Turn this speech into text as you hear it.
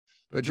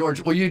But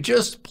George, will you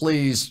just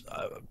please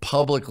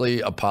publicly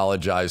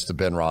apologize to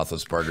Ben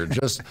Roethlisberger?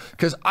 Just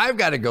because I've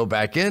got to go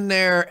back in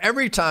there.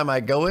 Every time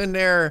I go in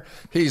there,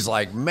 he's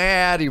like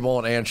mad. He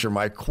won't answer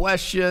my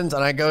questions.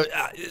 And I go,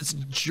 it's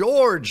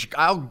George.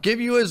 I'll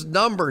give you his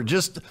number.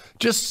 Just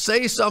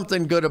say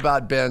something good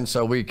about Ben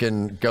so we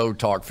can go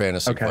talk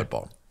fantasy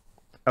football.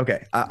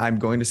 Okay. I'm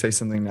going to say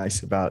something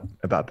nice about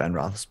Ben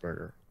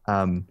Roethlisberger.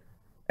 And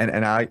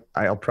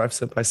I'll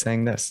preface it by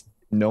saying this.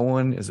 No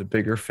one is a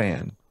bigger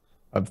fan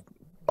of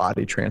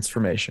body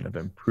transformation, of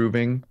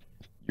improving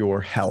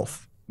your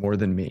health more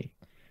than me.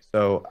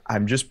 So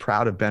I'm just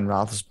proud of Ben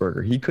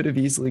Roethlisberger. He could have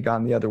easily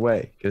gone the other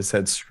way. He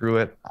said, screw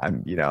it.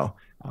 I'm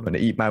going to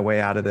eat my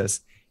way out of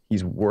this.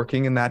 He's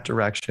working in that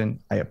direction.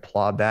 I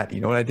applaud that.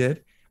 You know what I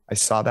did? I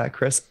saw that,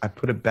 Chris. I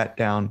put a bet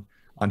down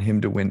on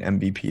him to win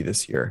MVP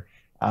this year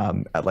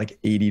at like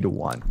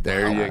 80-1.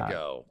 There you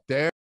go.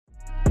 There.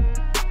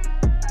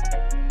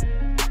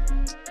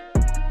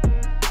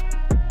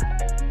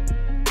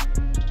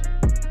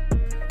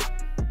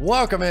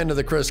 Welcome into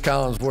the Chris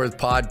Collinsworth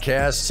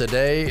podcast.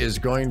 Today is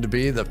going to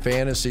be the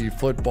fantasy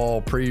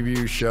football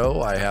preview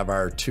show. I have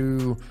our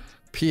two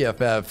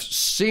PFF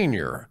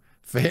senior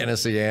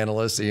fantasy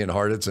analysts, Ian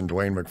Hartitz and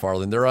Dwain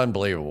McFarland. They're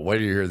unbelievable. Wait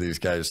till you hear these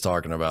guys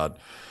talking about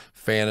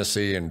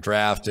fantasy and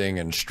drafting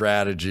and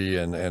strategy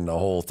and the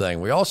whole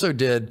thing. We also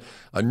did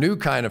a new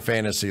kind of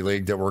fantasy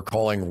league that we're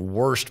calling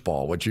Worst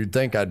Ball, which you'd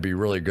think I'd be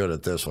really good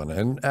at this one.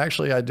 And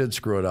actually, I did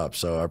screw it up,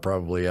 so I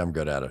probably am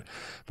good at it.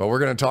 But we're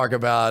going to talk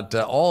about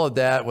all of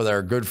that with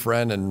our good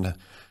friend and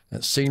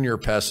senior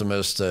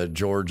pessimist,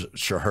 George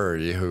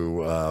Chahrouri,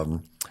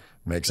 who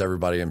makes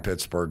everybody in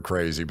Pittsburgh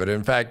crazy. But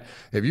in fact,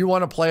 if you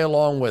want to play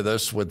along with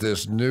us with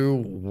this new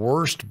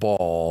Worst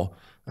Ball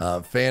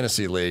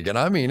fantasy league, and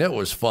I mean, it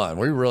was fun.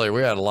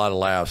 We had a lot of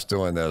laughs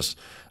doing this.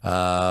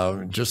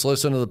 Just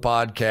listen to the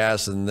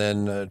podcast and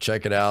then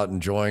check it out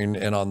and join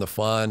in on the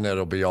fun.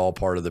 It'll be all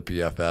part of the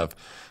PFF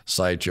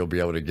site. You'll be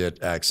able to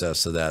get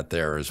access to that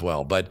there as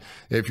well. But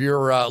if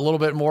you're a little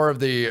bit more of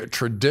the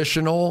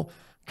traditional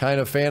kind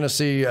of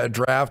fantasy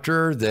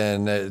drafter,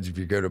 then if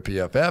you go to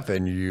PFF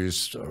and you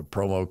use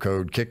promo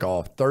code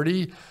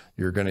Kickoff30,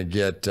 you're going to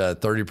get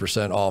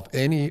 30% off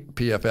any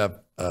PFF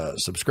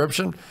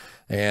subscription.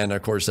 And,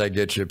 of course, that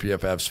gets you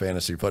PFF's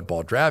Fantasy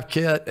Football Draft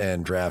Kit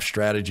and draft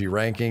strategy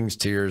rankings,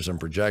 tiers, and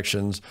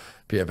projections,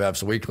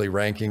 PFF's weekly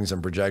rankings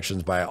and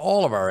projections by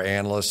all of our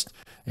analysts,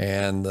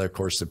 and, of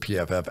course, the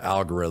PFF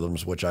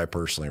algorithms, which I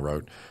personally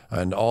wrote,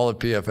 and all of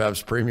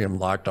PFF's premium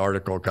locked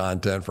article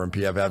content from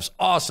PFF's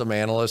awesome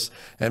analysts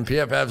and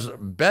PFF's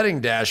betting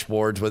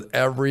dashboards with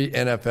every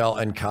NFL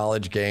and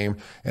college game.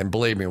 And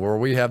believe me, where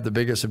we have the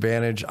biggest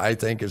advantage, I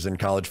think, is in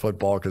college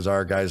football because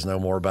our guys know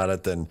more about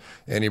it than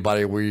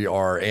anybody. We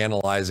are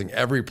analyzing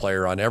every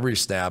player on every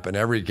snap and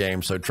every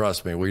game, so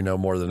trust me, we know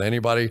more than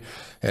anybody.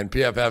 And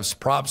PFF's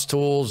props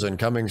tools, and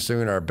coming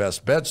soon, our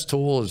best bets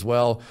tool as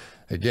well.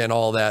 Again,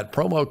 all that,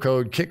 promo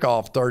code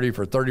Kickoff30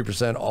 for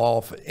 30%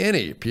 off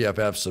any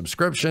PFF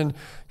subscription.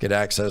 Get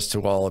access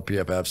to all of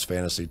PFF's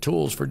fantasy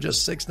tools for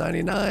just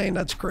 $6.99.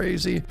 That's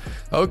crazy.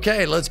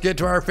 Okay, let's get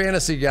to our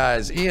fantasy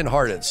guys. Ian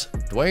Hartitz,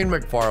 Dwain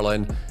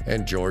McFarland,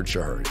 and George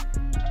Chahrouri.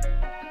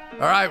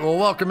 All right, well,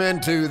 welcome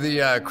into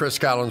the Chris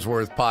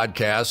Collinsworth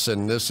podcast,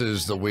 and this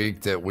is the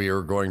week that we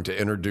are going to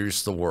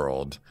introduce the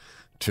world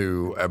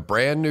to a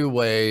brand new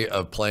way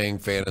of playing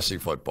fantasy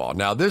football.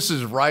 Now, this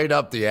is right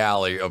up the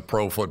alley of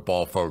Pro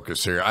Football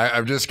Focus here.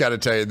 I've just got to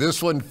tell you,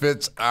 this one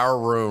fits our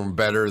room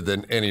better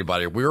than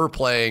anybody. We were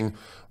playing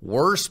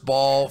Worst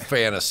Ball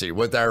Fantasy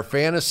with our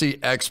fantasy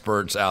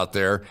experts out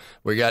there.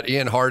 We got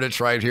Ian Hartitz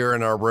right here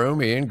in our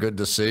room. Ian, good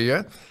to see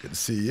you. Good to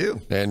see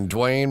you. And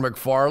Dwain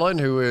McFarland,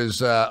 who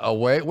is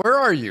away. Where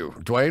are you?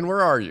 Dwain,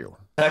 where are you?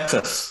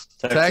 Texas,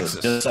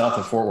 just south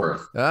of Fort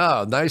Worth.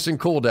 Oh, nice and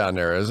cool down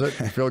there, is it?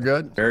 Feel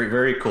good? Very,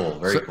 very cool.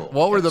 Very cool.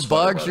 What were the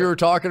bugs you were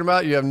talking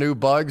about? You have new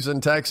bugs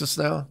in Texas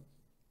now?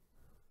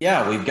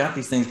 Yeah, we've got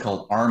these things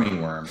called army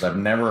worms. I've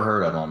never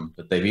heard of them,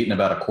 but they've eaten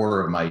about a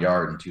quarter of my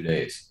yard in 2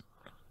 days.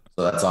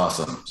 So that's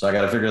awesome. So I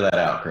got to figure that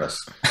out,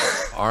 Chris.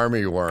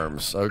 Army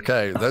worms.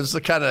 Okay. Those are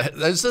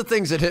the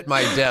things that hit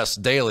my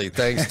desk daily,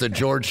 thanks to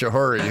George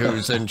Chahrouri,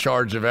 who's in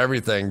charge of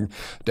everything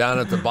down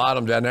at the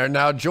bottom down there.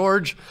 Now,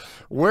 George,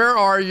 where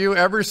are you?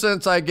 Ever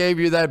since I gave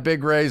you that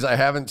big raise, I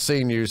haven't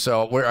seen you.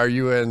 So where are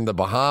you, in the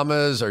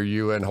Bahamas? Are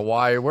you in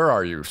Hawaii? Where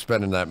are you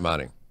spending that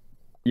money?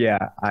 Yeah,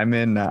 I'm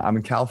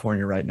in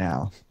California right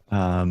now.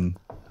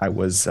 I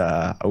was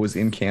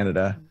in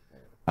Canada.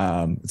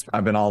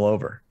 I've been all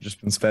over,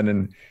 just been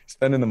spending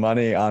the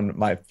money on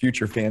my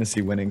future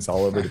fantasy winnings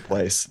all over the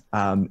place.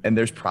 And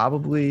there's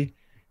probably,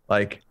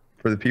 like,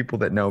 for the people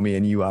that know me,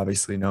 and you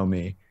obviously know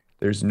me,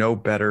 there's no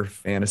better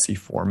fantasy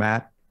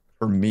format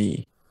for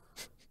me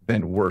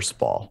than Worst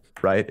Ball,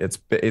 right?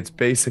 It's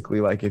basically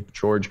like if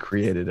George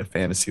created a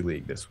fantasy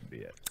league, this would be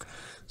it.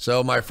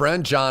 So my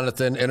friend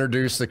Jonathan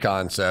introduced the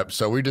concept.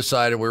 So we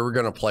decided we were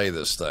going to play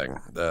this thing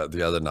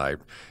the other night.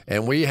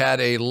 And we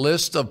had a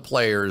list of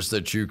players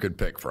that you could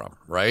pick from,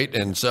 right?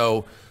 And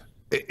so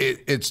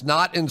it's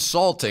not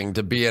insulting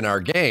to be in our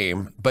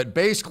game, but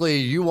basically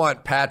you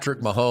want Patrick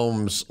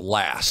Mahomes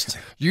last.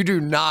 You do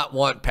not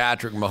want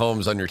Patrick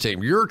Mahomes on your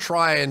team. You're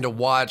trying to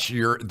watch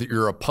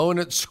your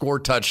opponent score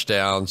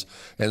touchdowns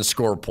and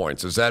score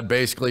points. Is that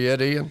basically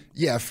it, Ian?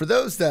 Yeah, for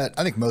those that,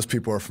 I think most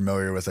people are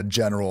familiar with a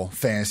general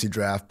fantasy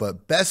draft,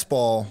 but best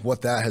ball,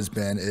 what that has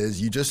been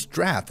is you just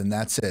draft and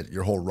that's it.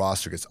 Your whole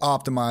roster gets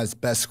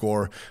optimized, best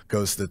score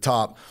goes to the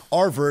top.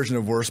 Our version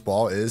of worst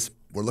ball is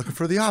we're looking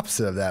for the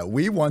opposite of that.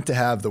 We want to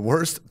have the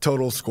worst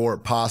total score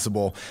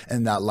possible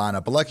in that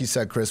lineup. But like you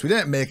said, Chris, we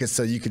didn't make it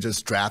so you could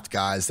just draft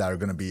guys that are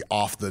going to be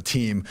off the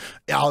team,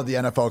 out of the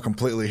NFL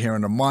completely here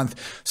in a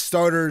month.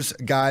 Starters,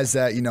 guys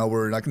that,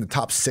 were like in the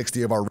top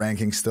 60 of our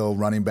rankings still,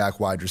 running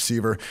back, wide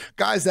receiver.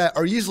 Guys that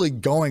are usually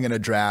going in a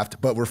draft,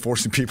 but we're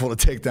forcing people to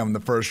take them in the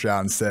first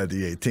round instead of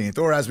the 18th.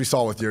 Or as we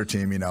saw with your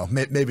team,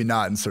 maybe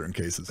not in certain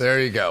cases. There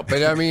you go.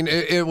 But I mean,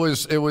 it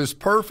was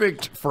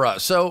perfect for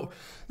us. So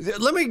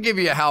let me give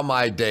you how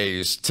my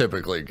days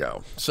typically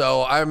go.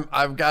 So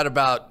I've got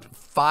about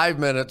 5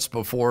 minutes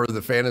before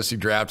the fantasy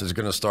draft is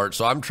going to start.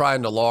 So I'm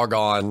trying to log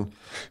on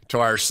to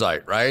our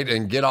site, right,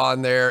 and get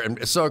on there.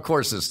 And so, of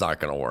course, it's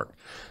not going to work.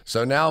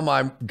 So now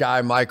my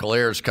guy, Michael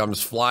Ayers,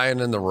 comes flying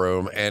in the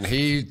room, and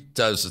he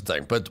does the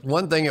thing. But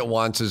one thing it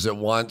wants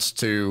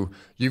to,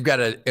 you've got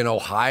to, in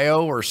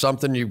Ohio or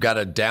something, you've got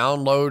to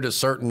download a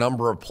certain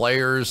number of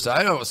players.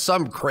 I don't know,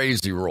 some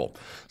crazy rule.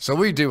 So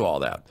we do all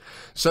that.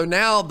 So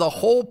now the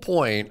whole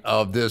point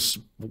of this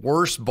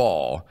worst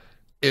ball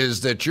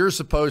is that you're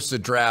supposed to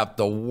draft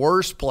the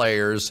worst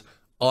players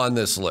on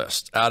this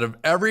list out of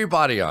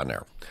everybody on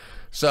there.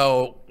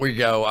 So we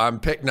go, I'm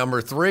pick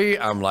number 3.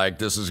 I'm like,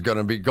 this is going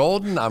to be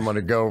golden. I'm going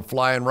to go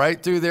flying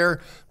right through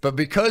there. But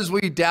because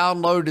we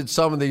downloaded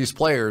some of these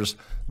players,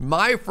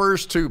 my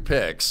first 2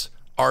 picks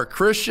are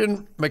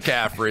Christian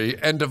McCaffrey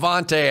and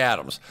Devontae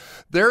Adams.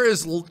 There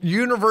is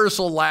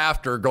universal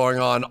laughter going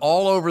on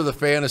all over the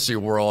fantasy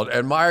world,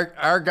 and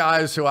our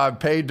guys who I've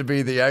paid to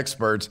be the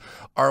experts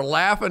are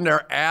laughing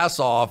their ass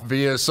off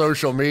via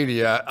social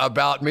media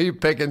about me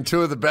picking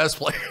 2 of the best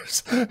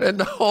players and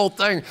the whole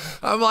thing.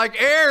 I'm like,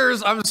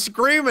 Ayers, I'm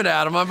screaming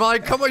at him. I'm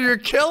like, come on, you're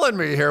killing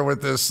me here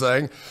with this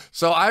thing.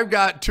 So I've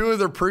got 2 of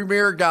the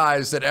premier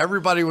guys that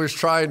everybody was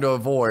trying to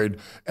avoid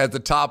at the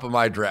top of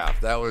my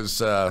draft. That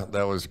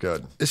was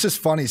good. It's just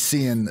funny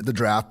seeing the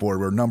draft board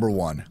where number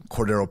 1,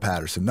 Cordero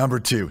Patterson, number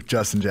 2,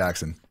 Justin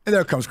Jackson. And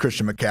there comes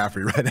Christian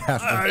McCaffrey right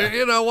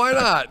after. Why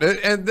not?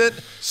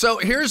 So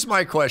here's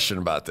my question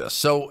about this.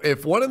 So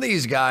if one of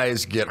these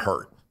guys get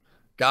hurt,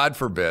 God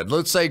forbid,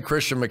 let's say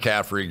Christian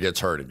McCaffrey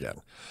gets hurt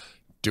again,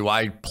 do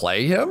I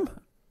play him?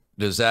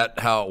 Is that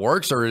how it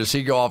works, or does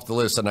he go off the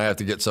list and I have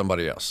to get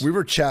somebody else? We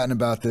were chatting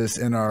about this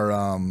in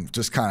our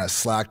just kind of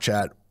Slack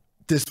chat.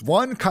 This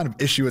one kind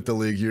of issue with the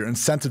league, you're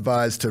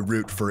incentivized to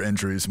root for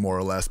injuries more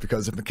or less,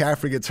 because if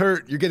McCaffrey gets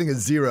hurt, you're getting a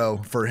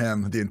 0 for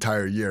him the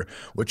entire year,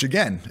 which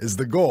again is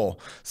the goal.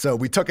 So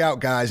we took out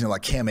guys,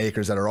 like Cam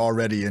Akers that are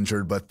already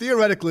injured, but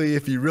theoretically,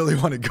 if you really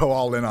want to go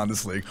all in on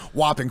this league,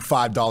 whopping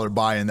 $5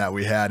 buy-in that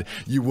we had,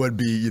 you would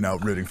be,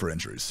 rooting for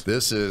injuries.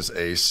 This is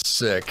a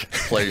sick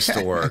place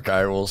to work.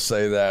 I will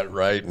say that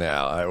right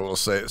now. I will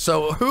say.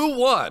 So who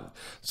won?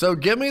 So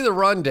give me the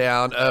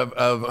rundown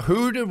of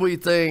who did we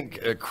think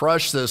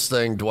crushed this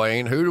thing,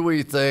 Dwain? Who do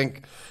we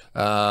think,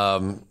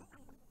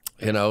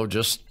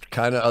 just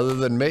kind of other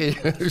than me,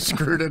 who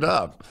screwed it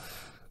up?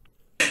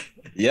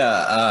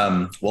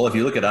 Yeah. Well, if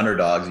you look at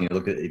underdogs and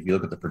if you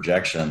look at the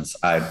projections,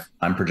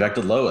 I'm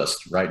projected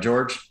lowest, right,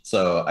 George?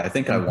 So I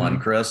think I won,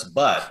 Chris.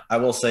 But I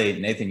will say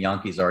Nathan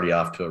Yonke's already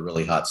off to a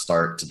really hot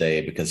start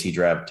today because he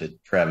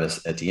drafted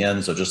Travis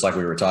Etienne. So just like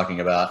we were talking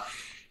about,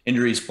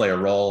 injuries play a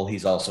role.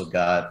 He's also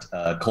got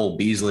Cole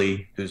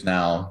Beasley, who's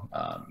now,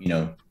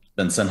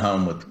 been sent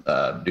home with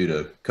due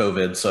to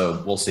COVID.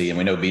 So we'll see. And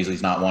we know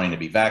Beasley's not wanting to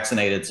be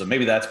vaccinated. So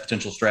maybe that's a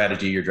potential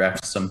strategy. You're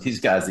drafting some of these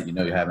guys that you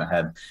haven't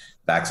had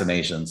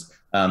vaccinations.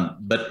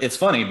 But it's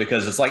funny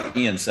because it's like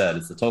Ian said,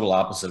 it's the total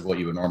opposite of what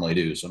you would normally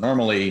do. So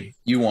normally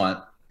you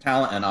want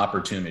talent and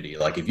opportunity.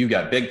 Like if you've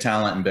got big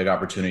talent and big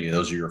opportunity,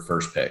 those are your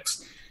first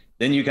picks.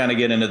 Then you kind of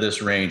get into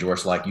this range where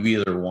it's like you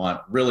either want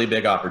really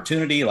big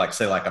opportunity, like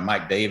say like a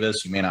Mike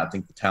Davis. You may not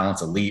think the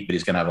talent's elite, but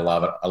he's going to have a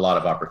lot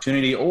of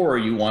opportunity, or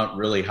you want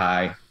really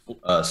high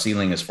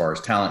ceiling as far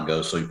as talent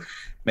goes. So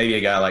maybe a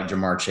guy like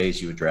Jamar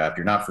Chase you would draft.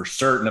 You're not for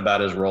certain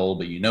about his role,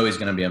 but he's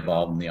going to be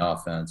involved in the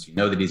offense. You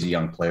know that he's a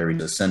young player,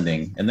 he's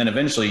ascending. And then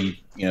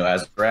eventually,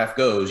 as the draft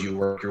goes, you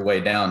work your way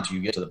down till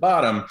you get to the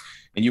bottom,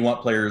 and you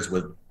want players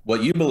with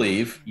what you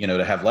believe,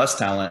 to have less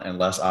talent and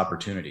less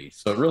opportunity.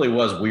 So it really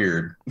was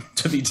weird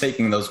to be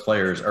taking those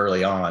players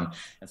early on.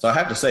 And so I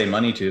have to say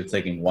money to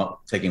taking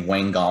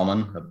Wayne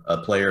Gallman, a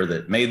player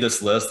that made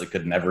this list that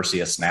could never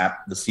see a snap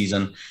this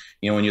season.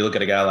 When you look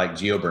at a guy like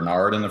Gio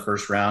Bernard in the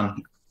first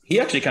round, he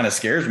actually kind of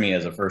scares me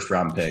as a first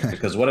round pick,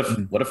 because what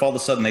if all of a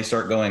sudden they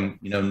start going,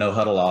 no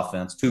huddle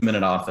offense,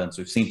 2-minute offense.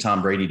 We've seen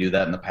Tom Brady do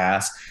that in the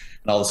past.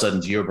 And all of a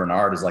sudden Gio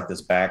Bernard is like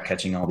this back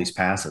catching all these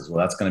passes. Well,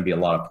 that's going to be a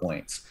lot of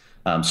points.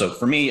 So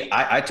for me,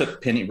 I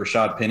took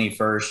Rashad Penny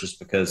first just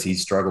because he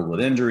struggled with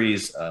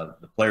injuries.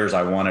 The players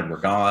I wanted were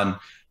gone.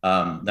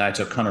 Then I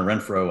took Hunter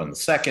Renfrow in the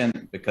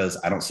second because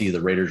I don't see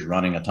the Raiders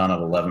running a ton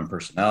of 11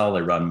 personnel.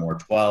 They run more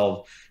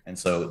 12. And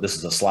so this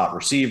is a slot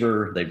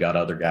receiver. They've got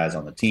other guys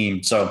on the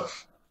team. So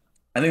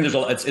I think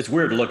it's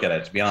weird to look at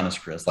it, to be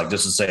honest, Chris, like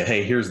just to say,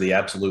 hey, here's the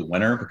absolute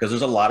winner, because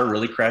there's a lot of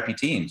really crappy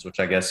teams,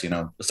 which I guess,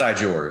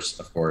 besides yours,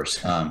 of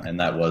course. And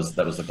that was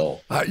the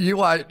goal. You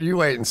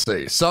wait and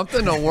see.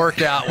 Something will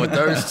work out with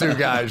those two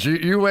guys.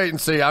 You wait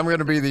and see. I'm going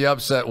to be the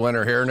upset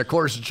winner here. And of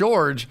course,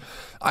 George,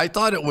 I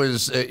thought it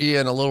was,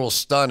 Ian, a little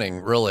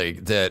stunning, really,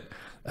 that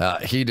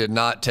he did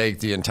not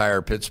take the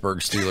entire Pittsburgh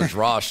Steelers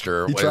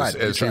roster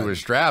as he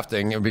was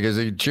drafting, because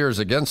he cheers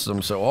against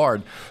them so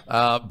hard.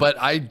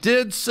 But I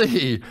did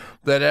see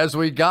that as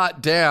we got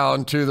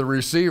down to the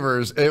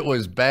receivers, it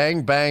was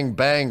bang, bang,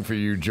 bang for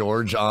you,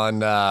 George,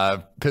 on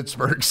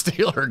Pittsburgh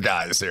Steeler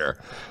guys here.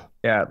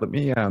 Yeah, let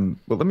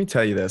me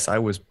tell you this. I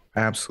was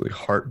absolutely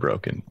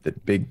heartbroken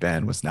that Big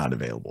Ben was not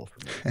available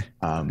for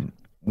me.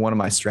 One of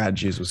my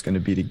strategies was going to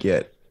be to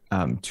get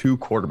two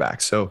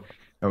quarterbacks. So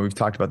we've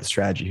talked about the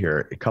strategy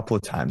here a couple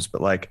of times,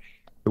 but like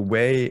the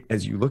way,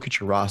 as you look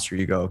at your roster,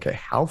 you go, okay,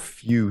 how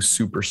few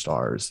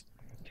superstars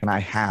can I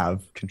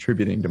have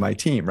contributing to my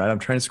team, right? I'm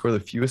trying to score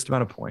the fewest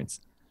amount of points.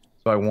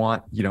 So I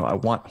want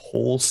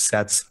whole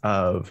sets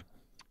of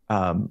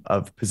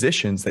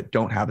positions that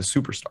don't have a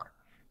superstar.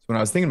 So when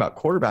I was thinking about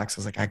quarterbacks, I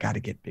was like, I got to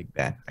get Big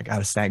Ben. I got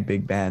to snag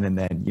Big Ben. And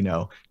then,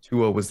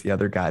 Tua was the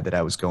other guy that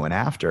I was going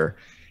after,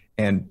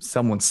 and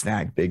someone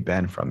snagged Big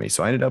Ben from me.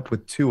 So I ended up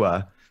with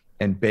Tua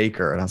and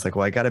Baker. And I was like,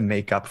 well, I got to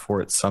make up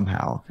for it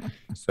somehow.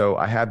 So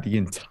I have the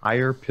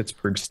entire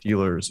Pittsburgh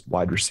Steelers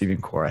wide receiving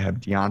core. I have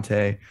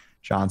Deontay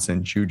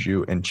Johnson,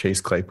 Juju, and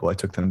Chase Claypool. I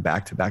took them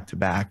back to back to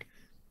back,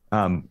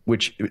 and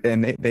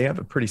they have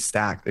a pretty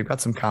stack. They've got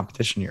some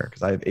competition here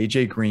because I have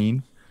AJ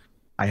Green,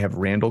 I have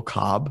Randall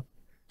Cobb,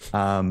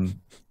 and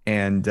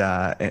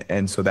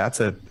so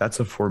that's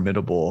a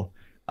formidable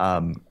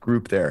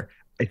group there.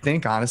 I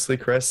think honestly,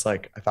 Chris,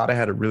 like I thought I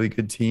had a really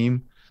good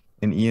team.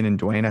 And Ian and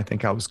Dwain, I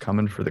think I was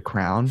coming for the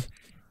crown.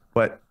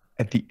 But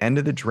at the end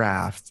of the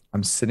draft,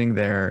 I'm sitting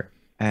there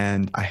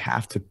and I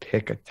have to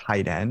pick a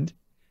tight end.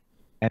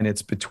 And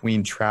it's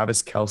between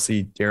Travis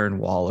Kelce, Darren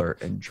Waller,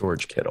 and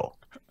George Kittle.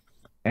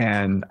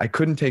 And I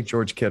couldn't take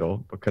George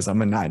Kittle because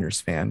I'm a Niners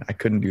fan. I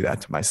couldn't do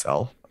that to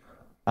myself.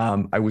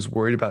 I was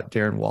worried about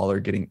Darren Waller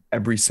getting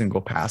every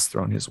single pass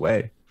thrown his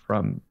way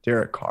from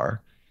Derek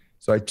Carr.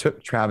 So I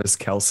took Travis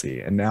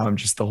Kelce, and now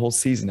the whole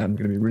season, I'm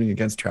going to be rooting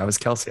against Travis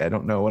Kelce. I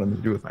don't know what I'm going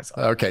to do with myself.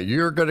 Okay,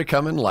 you're going to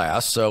come in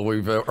last, so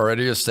we've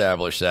already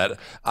established that.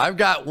 I've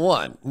got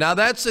one. Now,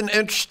 that's an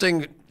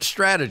interesting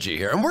strategy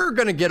here, and we're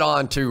going to get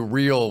on to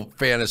real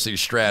fantasy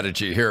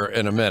strategy here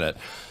in a minute.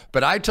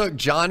 But I took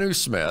Jonnu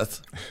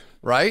Smith,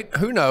 right?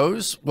 Who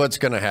knows what's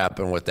going to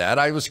happen with that?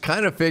 I was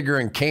kind of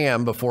figuring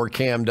Cam before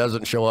Cam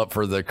doesn't show up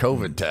for the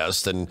COVID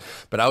test.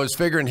 But I was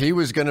figuring he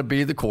was going to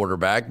be the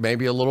quarterback,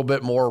 maybe a little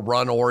bit more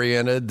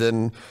run-oriented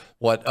than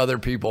what other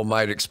people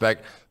might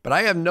expect. But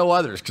I have no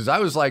others because I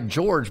was like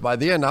George. By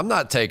the end, I'm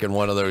not taking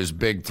one of those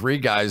big three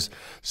guys.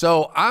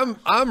 So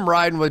I'm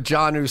riding with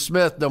Jonnu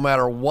Smith no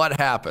matter what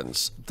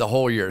happens the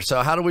whole year.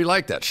 So how do we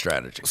like that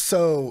strategy?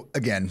 So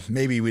again,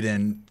 maybe we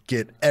didn't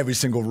get every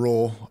single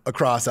rule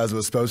across as it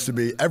was supposed to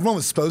be. Everyone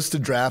was supposed to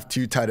draft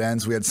 2 tight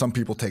ends. We had some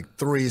people take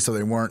 3, so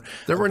they weren't.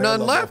 There were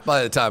none left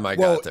by the time I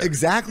got there.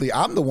 Exactly.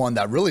 I'm the one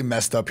that really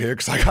messed up here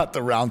because I got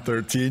the round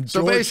 13.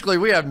 So basically,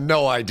 we have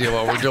no idea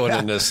what we're doing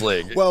in this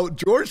league. Well,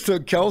 George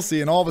took Kelce,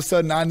 and all of a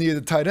sudden I needed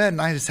a tight end,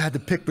 and I just had to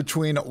pick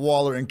between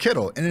Waller and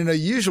Kittle. And in a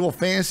usual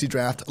fantasy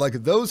draft, like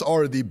those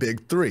are the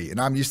big 3,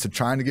 and I'm used to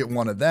trying to get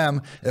one of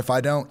them. If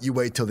I don't, you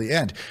wait till the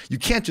end. You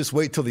can't just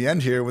wait till the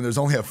end here when there's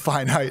only a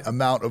finite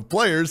amount of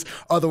players.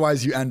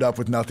 Otherwise, you end up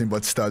with nothing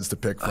but studs to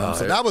pick from.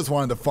 So that was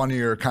one of the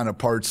funnier kind of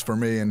parts for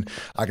me, and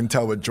I can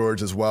tell with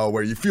George as well,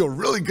 where you feel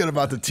really good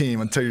about the team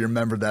until you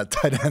remember that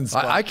tight end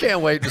spot. I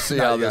can't wait to see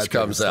how this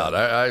comes out.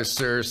 I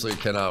seriously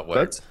cannot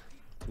wait.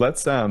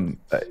 Let's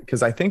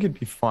because I think it'd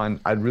be fun.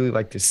 I'd really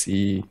like to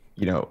see,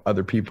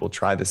 other people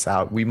try this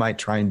out. We might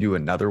try and do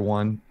another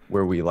one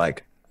where we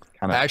like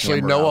kind of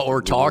actually know what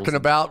we're talking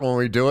about when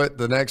we do it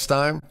the next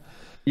time.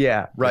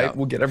 Yeah, right. Yeah.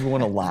 We'll get everyone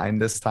aligned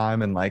this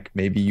time, and like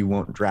maybe you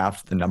won't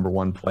draft the number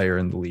 1 player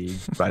in the league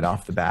right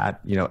off the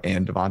bat,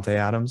 and Devontae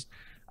Adams.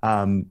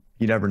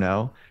 You never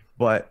know.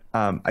 But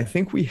I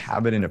think we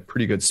have it in a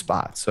pretty good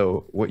spot.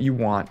 So what you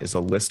want is a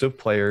list of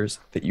players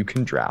that you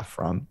can draft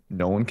from.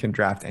 No one can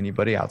draft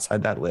anybody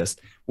outside that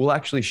list. We'll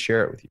actually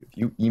share it with you. If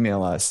you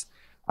email us,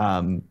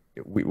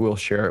 we'll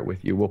share it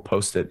with you. We'll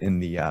post it in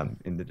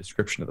the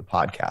description of the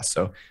podcast.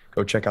 So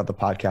go check out the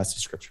podcast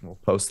description. We'll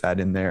post that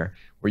in there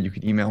where you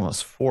can email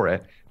us for it,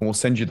 and we'll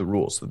send you the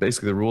rules. So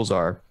basically the rules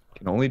are you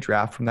can only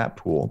draft from that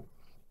pool.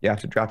 You have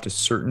to draft a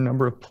certain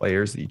number of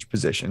players at each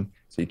position,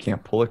 so you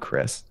can't pull a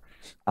Chris.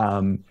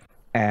 And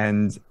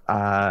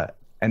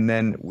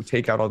then we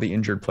take out all the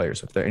injured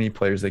players. So if there are any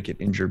players that get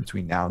injured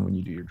between now and when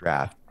you do your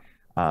draft,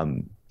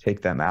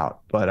 take them out.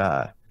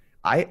 But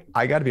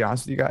I got to be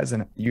honest with you guys,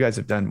 and you guys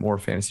have done more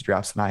fantasy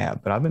drafts than I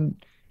have, but I've been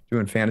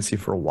doing fantasy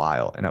for a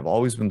while, and I've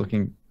always been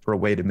looking for a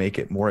way to make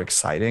it more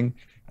exciting,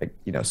 like,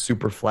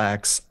 super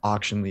flex,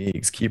 auction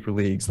leagues, keeper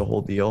leagues, the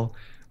whole deal.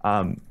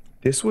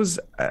 This was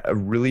a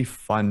really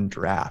fun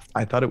draft.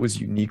 I thought it was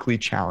uniquely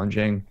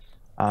challenging,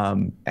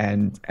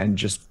 and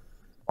just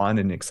fun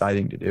and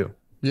exciting to do.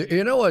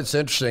 You know what's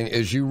interesting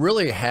is you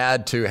really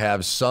had to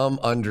have some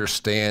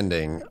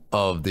understanding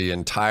of the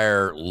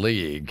entire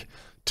league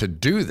to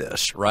do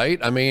this, right?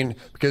 I mean,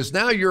 because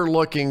now you're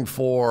looking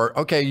for,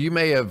 okay, you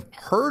may have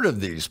heard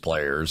of these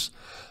players,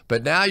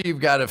 but now you've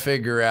got to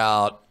figure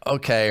out,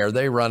 okay, are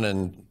they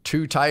running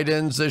 2 tight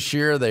ends this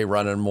year? Are they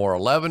running more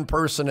 11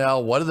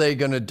 personnel? What are they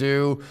going to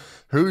do?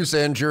 Who's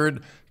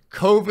injured?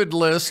 COVID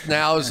list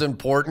now is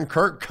important.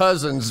 Kirk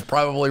Cousins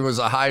probably was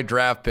a high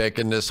draft pick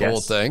in this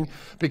whole thing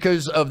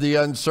because of the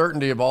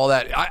uncertainty of all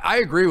that. I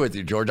agree with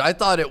you, George. I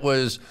thought it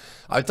was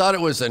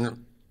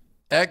an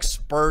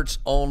experts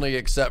only,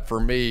 except for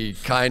me,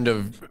 kind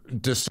of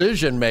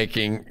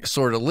decision-making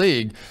sort of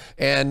league.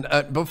 And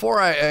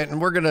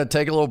we're going to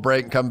take a little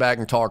break and come back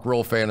and talk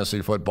real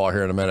fantasy football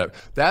here in a minute.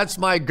 That's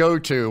my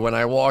go-to when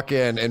I walk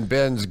in and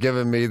Ben's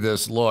giving me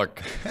this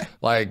look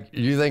like,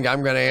 you think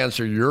I'm going to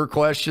answer your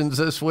questions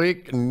this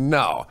week?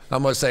 No.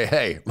 I'm going to say,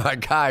 hey, my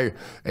guy,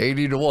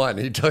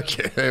 80-1, he took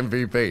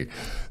MVP.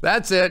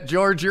 That's it.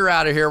 George, you're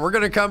out of here. We're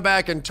going to come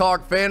back and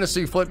talk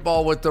fantasy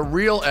football with the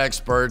real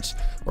experts.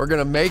 We're going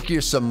to make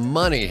you some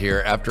money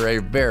here after a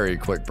very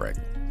quick break.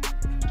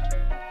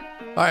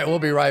 All right, we'll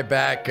be right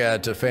back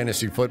to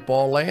Fantasy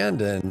Football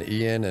Land and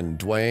Ian and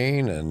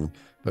Dwain.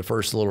 But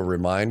first, a little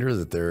reminder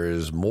that there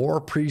is more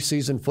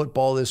preseason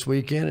football this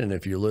weekend. And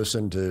if you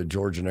listen to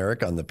George and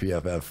Eric on the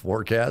PFF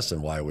forecast,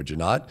 and why would you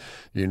not,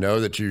 you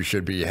know that you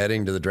should be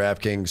heading to the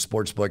DraftKings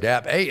Sportsbook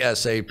app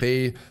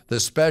ASAP. The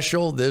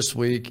special this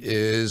week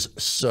is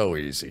so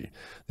easy.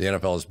 The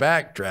NFL is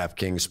back.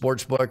 DraftKings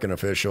Sportsbook, an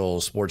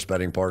official sports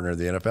betting partner of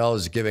the NFL,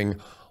 is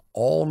giving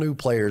all new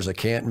players a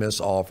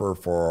can't-miss offer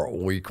for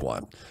week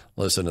 1.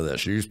 Listen to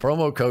this. Use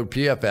promo code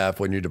PFF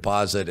when you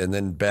deposit and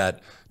then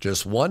bet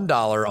just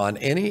 $1 on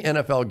any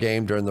NFL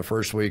game during the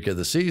first week of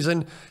the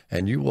season,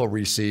 and you will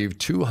receive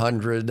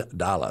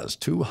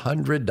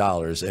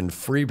 $200 in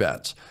free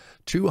bets.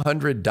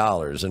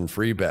 $200 in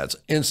free bets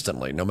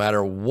instantly, no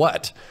matter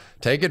what.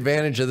 Take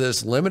advantage of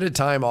this limited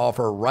time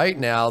offer right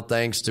now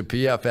thanks to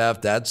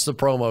PFF. That's the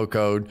promo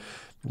code.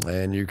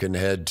 And you can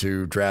head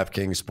to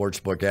DraftKings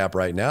Sportsbook app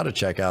right now to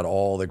check out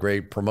all the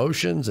great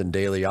promotions and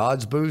daily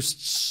odds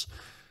boosts.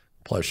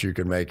 Plus, you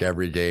can make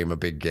every game a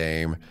big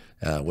game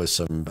with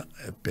some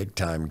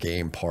big-time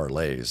game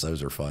parlays.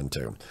 Those are fun,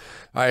 too.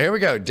 All right, here we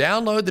go.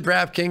 Download the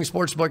DraftKings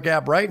Sportsbook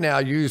app right now.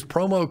 Use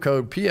promo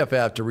code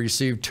PFF to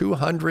receive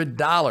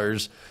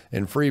 $200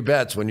 in free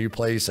bets when you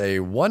place a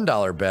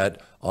 $1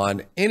 bet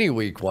on any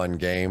Week 1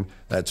 game.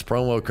 That's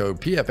promo code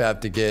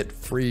PFF to get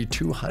free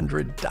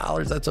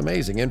 $200. That's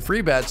amazing. And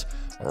free bets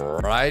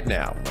right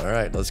now. All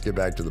right, let's get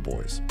back to the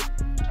boys.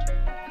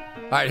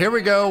 All right, here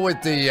we go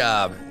with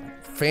the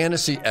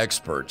fantasy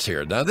experts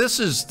here. Now, this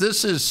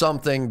is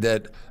something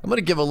that I'm going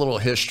to give a little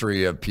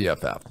history of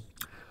PFF.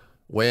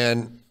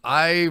 When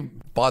I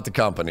bought the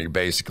company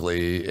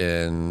basically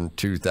in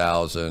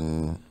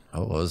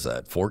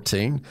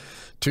 2014,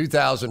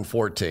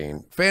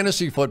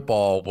 fantasy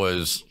football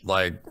was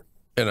like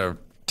in a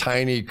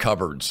tiny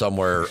cupboard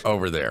somewhere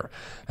over there.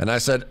 And I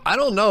said, I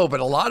don't know, but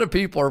a lot of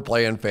people are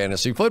playing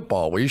fantasy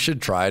football. We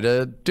should try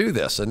to do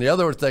this. And the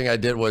other thing I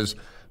did was,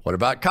 what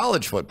about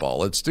college football?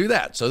 Let's do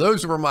that. So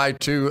those were my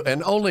 2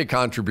 and only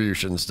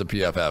contributions to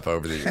PFF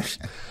over the years.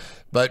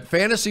 But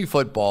fantasy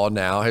football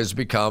now has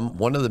become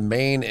one of the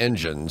main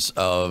engines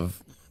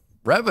of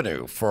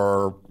revenue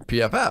for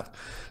PFF.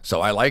 So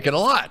I like it a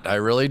lot. I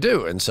really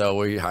do. And so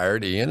we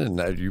hired Ian,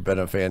 and you've been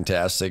a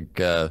fantastic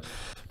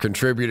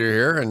contributor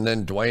here. And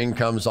then Dwain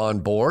comes on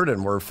board,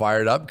 and we're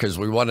fired up because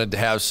we wanted to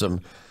have some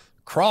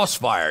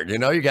crossfire. You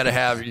got to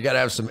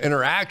have some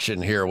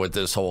interaction here with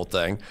this whole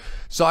thing.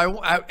 So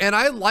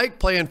I like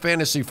playing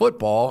fantasy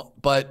football,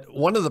 but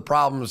one of the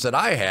problems that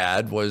I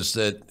had was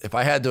that if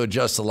I had to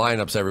adjust the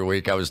lineups every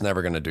week, I was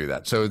never going to do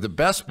that. So the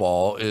best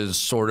ball is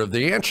sort of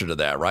the answer to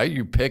that, right?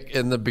 You pick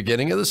in the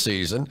beginning of the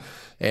season,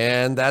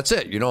 and that's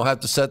it. You don't have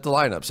to set the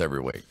lineups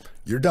every week.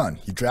 You're done.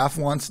 You draft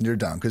once and you're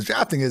done, because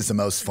drafting is the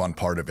most fun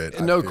part of it.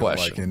 No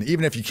question. And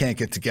even if you can't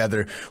get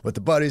together with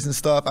the buddies and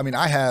stuff, I mean,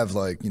 I have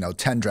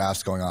 10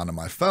 drafts going on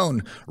my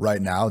phone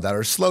right now that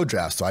are slow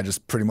drafts. So I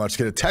just pretty much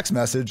get a text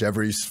message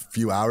every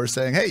few hours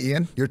saying, hey,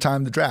 Ian, your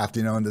time to draft,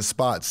 in this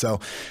spot. So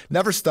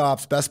never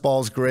stops. Best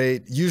ball is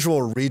great.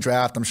 Usual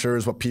redraft, I'm sure,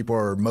 is what people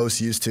are most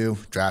used to.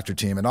 Draft your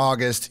team in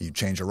August. You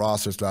change your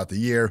rosters throughout the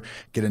year,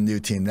 get a new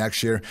team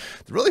next year.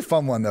 The really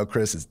fun one, though,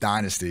 Chris, is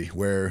Dynasty,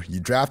 where you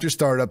draft your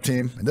startup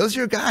team, and those those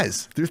are your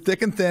guys through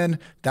thick and thin.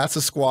 That's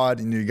a squad,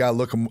 and you got to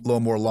look a little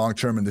more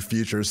long-term in the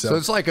future. So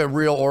it's like a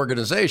real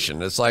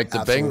organization. It's like the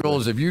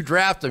Bengals. If you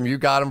draft them, you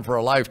got them for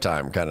a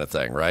lifetime kind of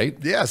thing, right?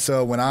 Yeah,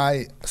 so when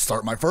I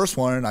start my first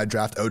one and I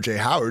draft O.J.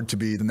 Howard to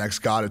be the next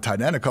god at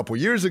tight end a couple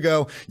years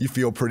ago, you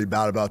feel pretty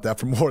bad about that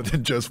for more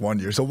than just 1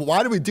 year. So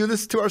why do we do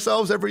this to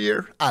ourselves every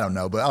year? I don't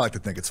know, but I like to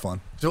think it's fun.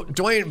 So,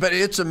 Dwain, but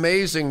it's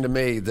amazing to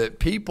me that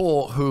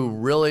people who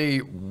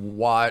really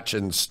watch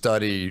and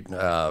study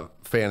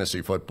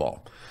fantasy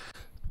football,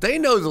 they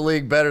know the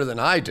league better than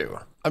I do.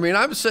 I mean,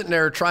 I'm sitting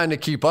there trying to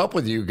keep up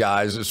with you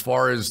guys as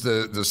far as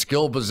the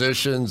skill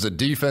positions, the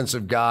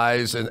defensive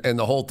guys, and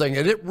the whole thing.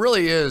 And it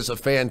really is a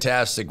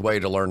fantastic way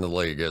to learn the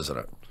league, isn't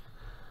it?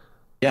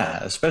 Yeah,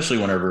 especially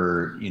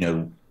whenever,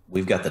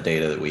 we've got the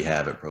data that we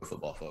have at Pro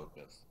Football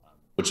Focus,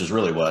 which is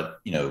really what,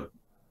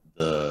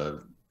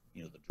 the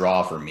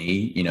draw for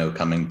me,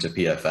 coming to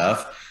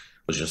PFF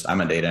was just,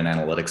 I'm a data and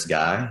analytics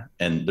guy,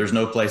 and there's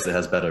no place that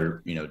has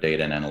better,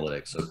 data and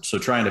analytics. So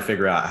trying to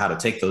figure out how to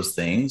take those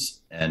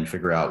things and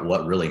figure out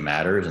what really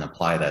matters and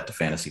apply that to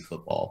fantasy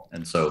football.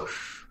 And so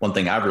one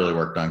thing I've really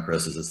worked on,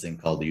 Chris, is this thing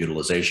called the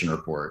utilization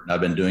report. And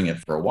I've been doing it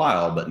for a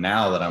while, but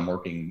now that I'm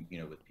working,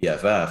 with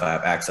PFF, I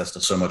have access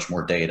to so much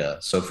more data.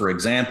 So for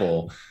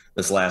example,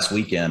 this last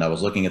weekend, I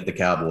was looking at the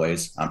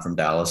Cowboys. I'm from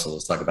Dallas, so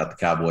let's talk about the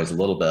Cowboys a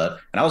little bit.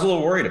 And I was a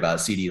little worried about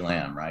CeeDee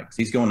Lamb, right? Because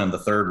he's going in the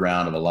third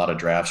round of a lot of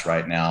drafts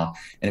right now.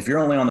 And if you're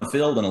only on the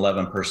field in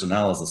 11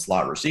 personnel as a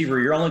slot receiver,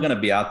 you're only going to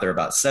be out there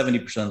about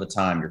 70% of the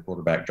time your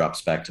quarterback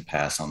drops back to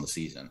pass on the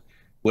season,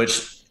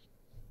 which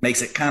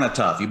makes it kind of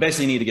tough. You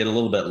basically need to get a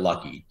little bit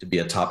lucky to be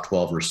a top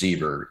 12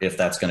 receiver if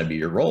that's going to be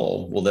your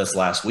role. Well, this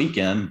last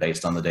weekend,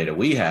 based on the data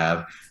we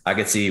have, I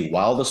could see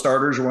while the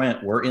starters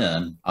were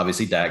in,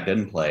 obviously Dak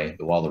didn't play,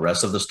 but while the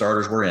rest of the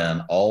starters were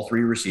in, all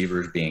three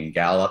receivers being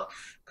Gallup,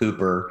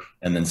 Cooper,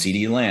 and then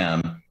CeeDee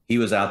Lamb, he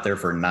was out there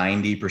for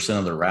 90%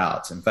 of the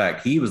routes. In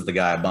fact, he was the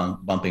guy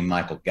bumping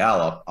Michael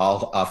Gallup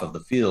off of the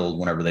field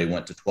whenever they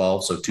went to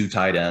 12, so 2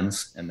 tight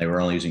ends, and they were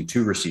only using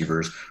 2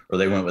 receivers, or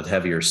they went with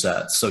heavier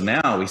sets. So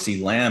now we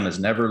see Lamb is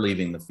never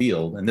leaving the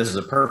field, and this is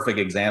a perfect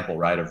example,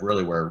 right, of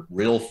really where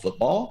real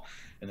football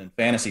and then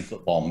fantasy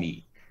football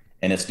meet.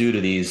 And it's due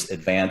to these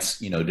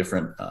advanced,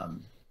 different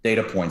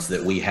data points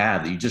that we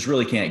have that you just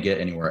really can't get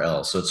anywhere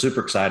else. So it's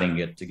super exciting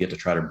to get to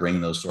try to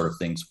bring those sort of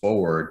things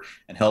forward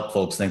and help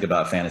folks think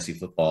about fantasy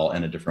football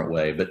in a different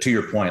way. But to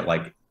your point,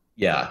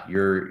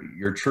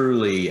 you're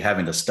truly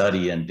having to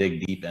study and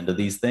dig deep into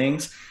these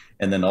things.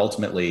 And then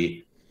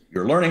ultimately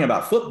you're learning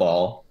about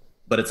football,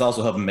 but it's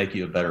also helping make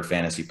you a better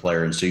fantasy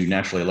player. And so you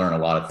naturally learn a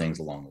lot of things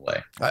along the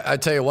way. I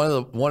tell you,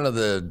 one of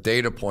the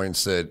data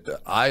points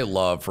that I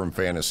love from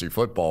fantasy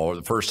football,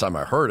 the first time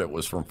I heard it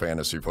was from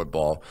fantasy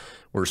football,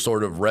 were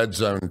sort of red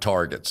zone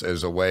targets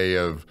as a way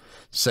of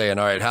saying,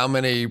 all right, how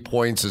many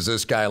points is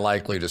this guy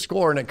likely to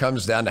score? And it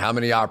comes down to how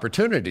many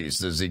opportunities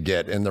does he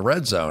get in the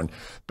red zone.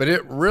 But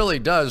it really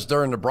does,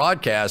 during the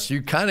broadcast,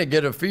 you kind of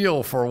get a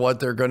feel for what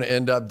they're going to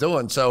end up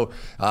doing. So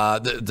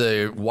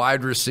the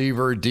wide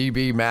receiver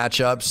DB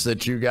matchups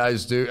that you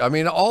guys do, I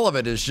mean, all of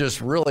it is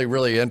just really,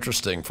 really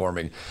interesting for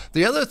me.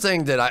 The other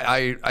thing that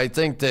I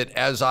think that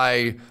as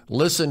I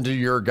listen to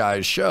your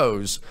guys'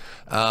 shows,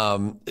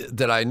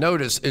 that I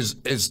notice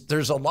is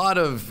there's a lot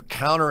of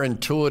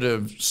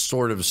counterintuitive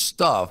sort of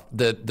stuff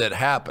that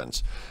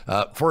happens.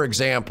 For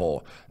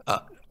example,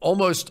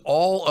 almost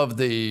all of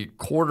the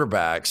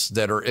quarterbacks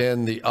that are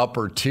in the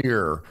upper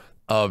tier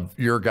of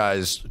your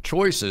guys'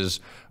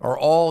 choices are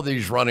all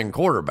these running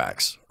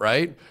quarterbacks,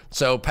 right?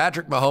 So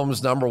Patrick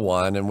Mahomes, number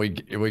one, and we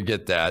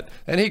get that,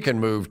 and he can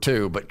move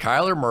too. But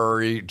Kyler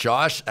Murray,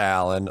 Josh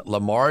Allen,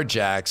 Lamar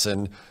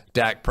Jackson,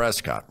 Dak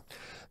Prescott.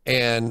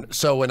 And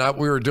so when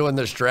we were doing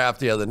this draft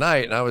the other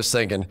night, and I was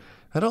thinking,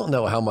 I don't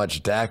know how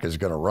much Dak is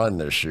going to run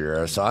this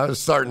year. So I was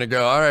starting to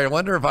go, all right, I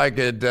wonder if I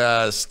could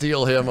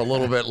steal him a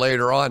little bit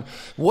later on.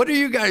 What are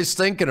you guys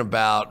thinking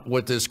about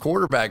with this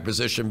quarterback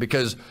position?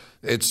 Because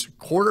it's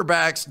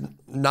quarterbacks,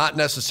 not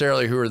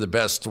necessarily who are the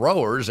best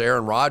throwers.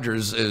 Aaron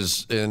Rodgers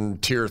is in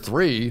tier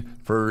 3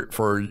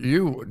 for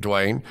you,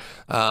 Dwain.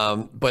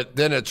 But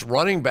then it's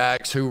running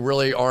backs who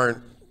really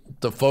aren't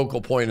the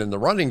focal point in the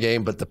running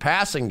game, but the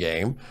passing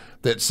game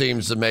that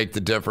seems to make the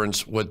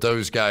difference with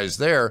those guys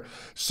there.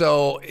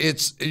 So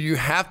you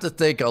have to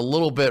think a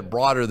little bit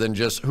broader than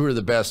just who are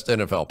the best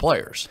NFL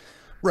players.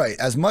 Right.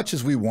 As much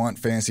as we want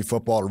fantasy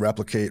football to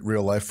replicate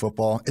real life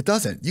football, it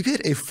doesn't. You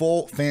get a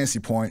full fantasy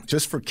point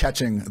just for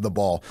catching the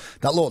ball.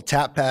 That little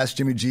tap pass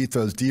Jimmy G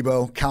throws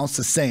Debo counts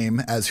the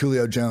same as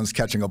Julio Jones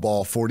catching a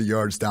ball 40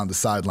 yards down the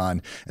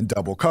sideline in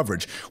double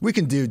coverage. We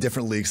can do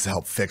different leagues to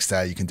help fix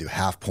that. You can do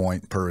half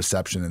point per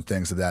reception and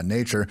things of that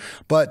nature.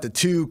 But the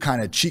two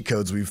kind of cheat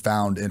codes we've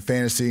found in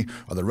fantasy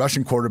are the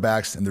rushing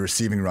quarterbacks and the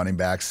receiving running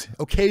backs.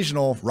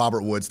 Occasional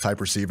Robert Woods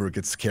type receiver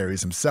gets carries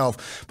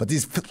himself. But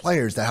these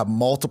players that have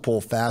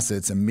multiple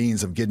facets and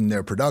means of getting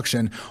their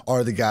production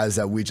are the guys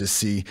that we just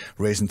see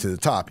raising to the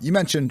top. You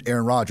mentioned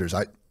Aaron Rodgers.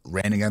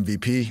 reigning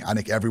MVP. I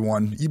think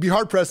you'd be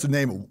hard pressed to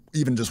name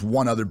even just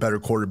one other better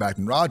quarterback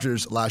than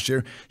Rodgers last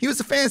year. He was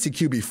a fantasy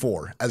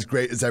QB4, as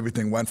great as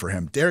everything went for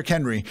him. Derrick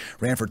Henry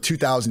ran for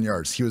 2,000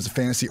 yards. He was a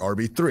fantasy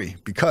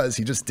RB3 because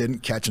he just didn't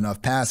catch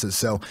enough passes.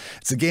 So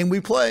it's a game we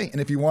play, and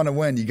if you want to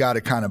win, you got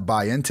to kind of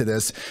buy into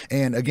this.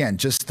 And again,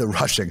 just the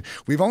rushing.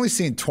 We've only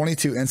seen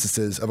 22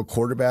 instances of a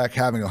quarterback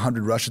having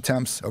 100 rush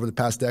attempts over the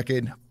past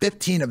decade.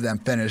 15 of them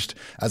finished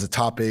as a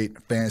top 8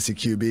 fantasy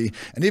QB.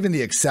 And even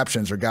the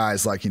exceptions are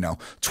guys like,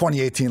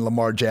 2018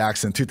 Lamar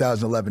Jackson,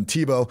 2011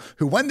 Tebow,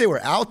 who when they were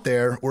out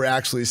there were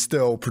actually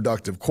still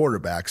productive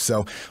quarterbacks.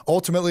 So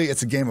ultimately,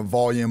 it's a game of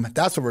volume.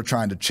 That's what we're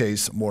trying to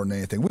chase more than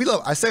anything.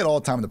 I say it all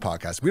the time in the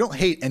podcast. We don't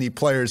hate any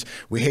players.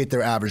 We hate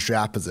their average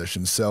draft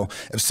position. So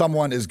if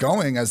someone is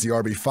going as the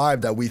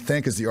RB5 that we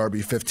think is the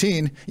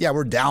RB15, yeah,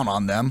 we're down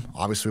on them.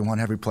 Obviously, we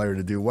want every player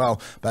to do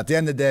well. But at the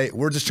end of the day,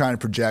 we're just trying to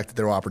project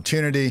their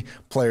opportunity.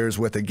 Players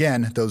with,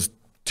 again, those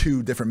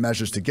 2 different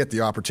measures to get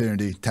the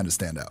opportunity tend to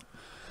stand out.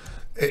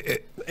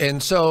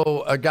 And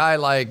so a guy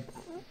like,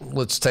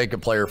 let's take a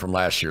player from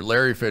last year,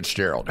 Larry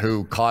Fitzgerald,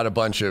 who caught a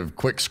bunch of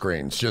quick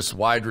screens, just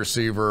wide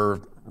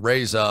receiver,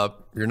 raise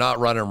up, you're not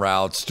running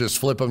routes, just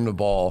flip him the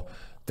ball.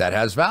 That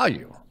has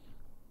value.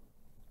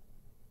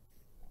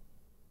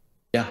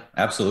 Yeah,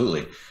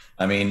 absolutely.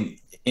 I mean,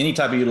 any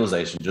type of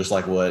utilization, just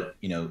like what,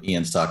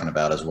 Ian's talking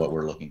about, is what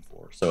we're looking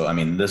for. So, I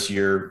mean, this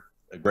year,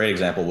 a great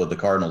example with the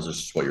Cardinals is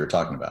just what you're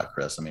talking about,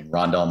 Chris. I mean,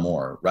 Rondell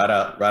Moore, right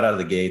out of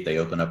the gate, they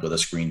open up with a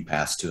screen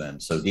pass to him.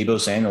 So Deebo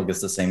Samuel gets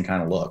the same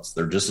kind of looks.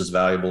 They're just as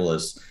valuable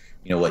as,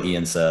 what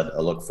Ian said,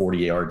 a look 40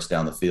 yards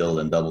down the field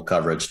in double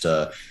coverage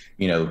to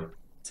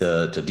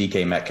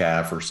DK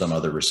Metcalf or some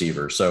other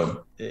receiver.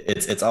 So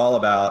it's all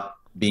about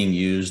being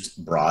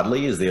used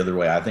broadly is the other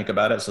way I think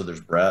about it. So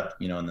there's breadth,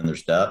 and then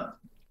there's depth.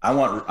 I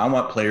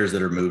want players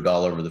that are moved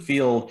all over the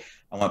field.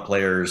 I want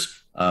players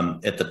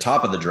at the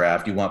top of the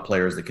draft. You want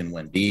players that can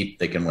win deep,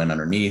 they can win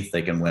underneath,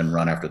 they can win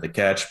run after the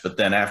catch. But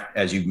then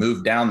as you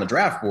move down the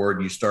draft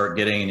board, you start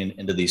getting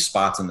into these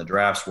spots in the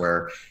drafts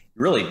where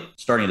you're really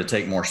starting to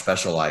take more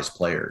specialized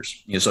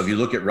players. So if you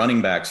look at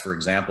running backs, for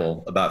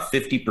example, about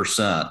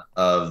 50%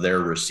 of their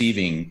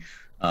receiving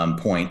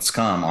points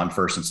come on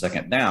first and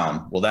second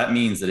down. Well, that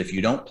means that if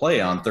you don't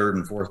play on third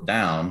and fourth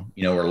down,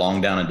 or long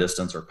down and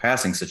distance or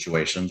passing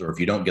situations, or if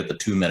you don't get the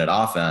 2-minute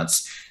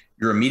offense,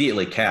 you're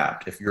immediately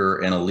capped if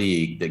you're in a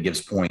league that gives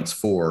points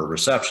for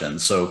reception.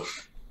 So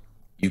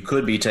you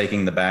could be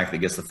taking the back that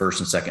gets the first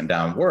and second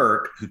down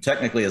work, who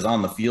technically is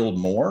on the field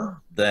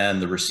more than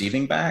the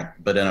receiving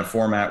back, but in a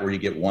format where you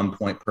get 1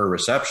 point per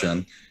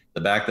reception, the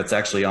back that's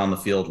actually on the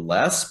field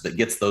less but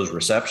gets those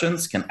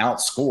receptions can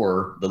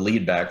outscore the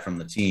lead back from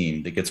the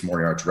team that gets more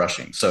yards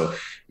rushing. So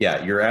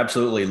yeah, you're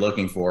absolutely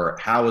looking for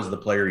how is the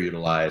player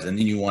utilized, and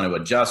then you want to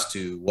adjust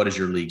to what is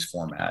your league's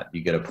format.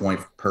 You get a point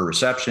per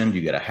reception,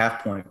 you get a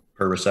half point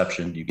per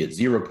reception, you get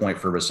 0 point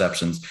for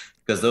receptions,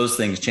 because those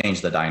things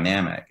change the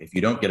dynamic. If you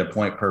don't get a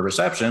point per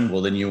reception,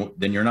 well, then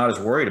you're not as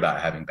worried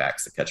about having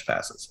backs that catch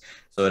passes.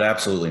 So it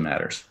absolutely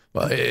matters.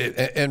 Well,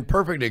 and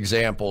perfect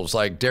examples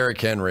like Derrick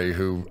Henry,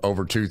 who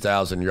over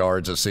 2,000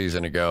 yards a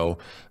season ago,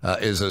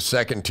 is a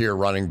second-tier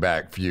running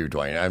back for you,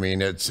 Dwain. I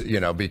mean, it's,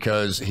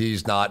 because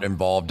he's not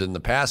involved in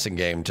the passing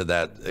game to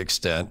that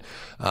extent.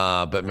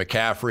 But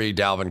McCaffrey,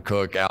 Dalvin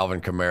Cook,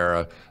 Alvin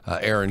Kamara,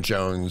 Aaron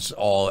Jones,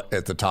 all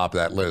at the top of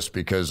that list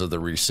because of the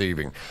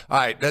receiving. All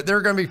right, there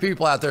are going to be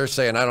people out there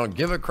saying, I don't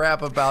give a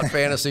crap about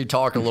fantasy,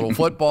 talk a little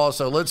football.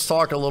 So let's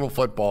talk a little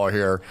football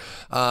here.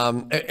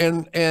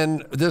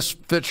 And this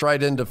fits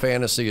right into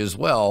fantasy as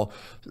well.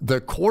 The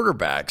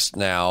quarterbacks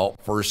now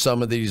for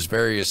some of these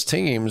various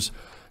teams,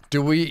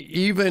 do we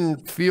even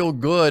feel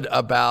good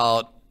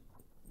about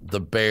the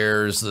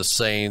Bears, the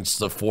Saints,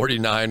 the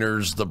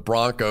 49ers, the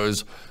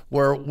Broncos,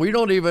 where we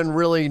don't even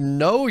really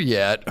know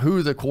yet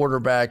who the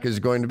quarterback is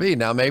going to be?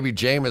 Now, maybe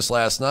Jameis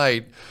last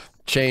night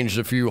changed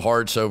a few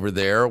hearts over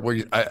there.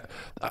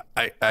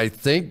 I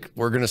think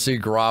we're going to see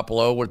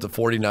Garoppolo with the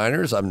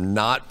 49ers. I'm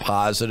not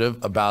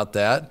positive about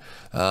that.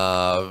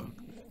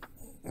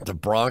 The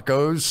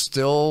Broncos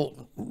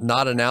still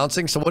not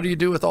announcing. So what do you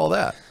do with all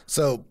that?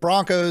 So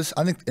Broncos,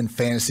 I think in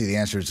fantasy, the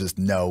answer is just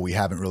no. We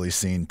haven't really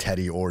seen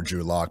Teddy or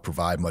Drew Lock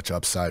provide much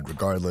upside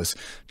regardless.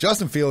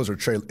 Justin Fields or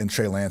Trey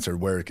Lance are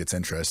where it gets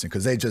interesting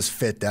because they just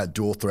fit that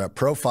dual threat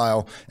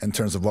profile in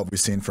terms of what we've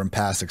seen from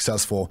past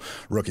successful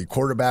rookie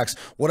quarterbacks.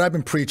 What I've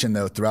been preaching,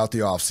 though, throughout the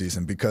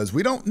offseason, because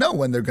we don't know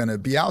when they're going to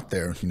be out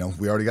there.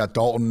 We already got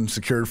Dalton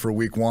secured for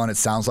week 1. It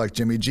sounds like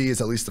Jimmy G is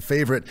at least the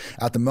favorite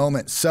at the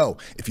moment. So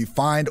if you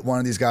find one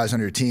of these guys on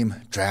your team,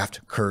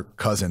 draft Kirk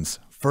Cousins.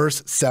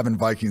 First 7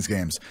 Vikings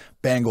games,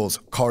 Bengals,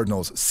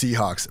 Cardinals,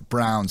 Seahawks,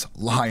 Browns,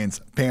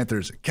 Lions,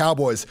 Panthers,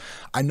 Cowboys.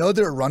 I know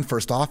they're a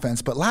run-first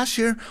offense, but last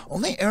year,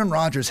 only Aaron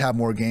Rodgers had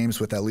more games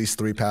with at least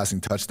 3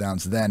 passing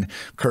touchdowns than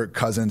Kirk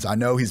Cousins. I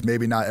know he's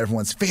maybe not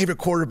everyone's favorite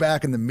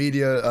quarterback in the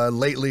media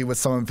lately with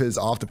some of his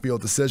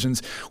off-the-field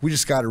decisions. We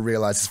just got to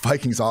realize this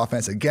Vikings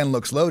offense, again,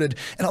 looks loaded.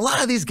 And a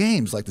lot of these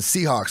games, like the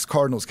Seahawks,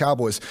 Cardinals,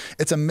 Cowboys,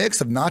 it's a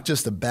mix of not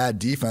just a bad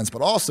defense,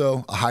 but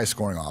also a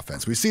high-scoring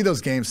offense. We see those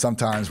games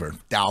sometimes where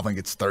Dalvin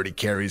gets 30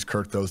 carries,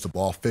 Kirk throws the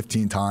ball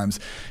 15 times,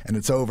 and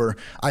it's over.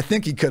 I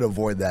think he could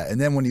avoid that. And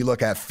then when you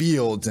look at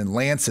Fields and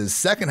Lance's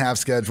second half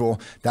schedule,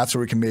 that's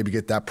where we can maybe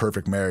get that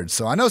perfect marriage.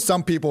 So I know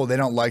some people, they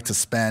don't like to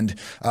spend,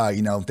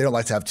 they don't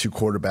like to have 2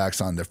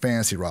 quarterbacks on their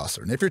fantasy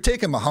roster. And if you're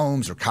taking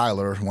Mahomes or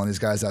Kyler, one of these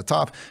guys at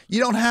top, you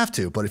don't have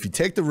to. But if you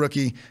take the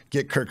rookie,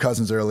 get Kirk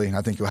Cousins early,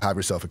 I think you'll have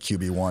yourself a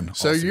QB1.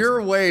 So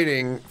you're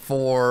waiting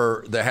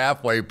for the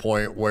halfway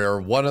point where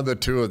one of the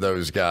 2 of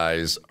those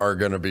guys are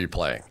going to be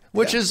playing,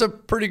 which is a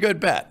pretty good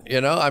bet.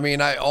 I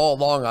mean, all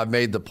along I've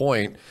made the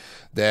point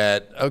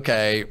that,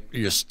 okay,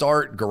 you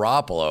start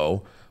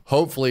Garoppolo,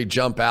 hopefully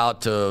jump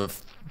out to,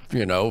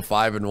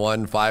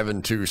 5-1,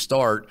 5-2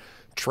 start,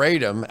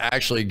 trade him,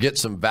 actually get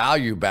some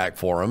value back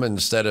for him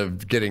instead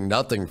of getting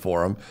nothing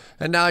for him.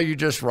 And now you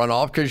just run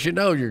off because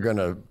you're going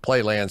to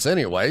play Lance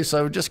anyway.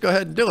 So just go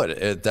ahead and do it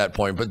at that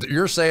point. But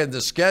you're saying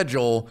the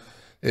schedule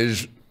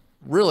is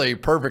really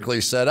perfectly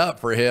set up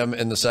for him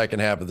in the second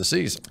half of the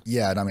season.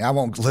 Yeah, and I mean, I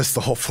won't list the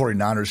whole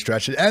 49ers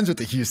stretch. It ends with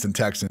the Houston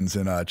Texans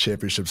in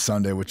Championship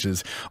Sunday, which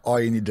is all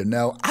you need to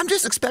know. I'm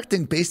just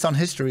expecting, based on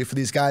history, for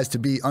these guys to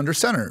be under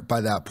center by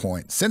that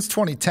point. Since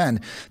 2010,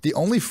 the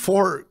only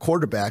 4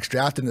 quarterbacks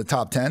drafted in the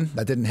top 10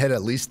 that didn't hit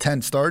at least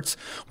 10 starts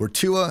were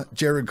Tua,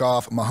 Jared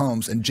Goff,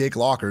 Mahomes, and Jake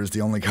Locker is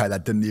the only guy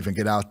that didn't even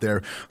get out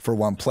there for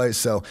one play.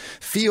 So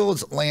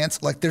Fields, Lance,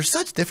 there's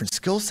such different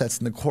skill sets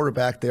in the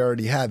quarterback they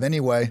already have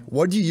anyway.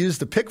 What do you use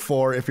to pick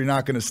for if you're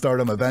not going to start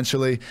them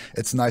eventually?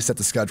 It's nice that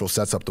the schedule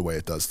sets up the way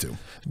it does too.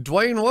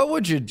 Dwain, what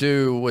would you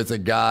do with a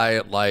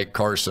guy like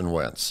Carson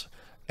Wentz?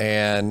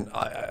 And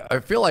I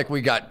feel like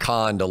we got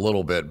conned a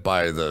little bit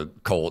by the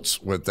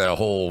Colts with the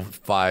whole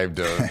 5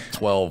 to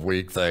 12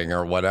 week thing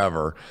or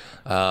whatever.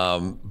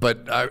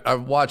 But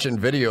I'm watching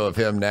video of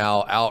him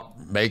now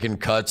out making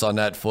cuts on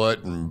that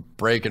foot and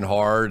breaking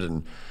hard.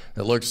 And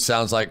it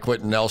sounds like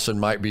Quentin Nelson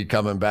might be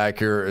coming back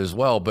here as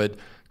well. But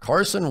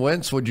Carson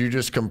Wentz, would you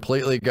just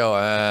completely go,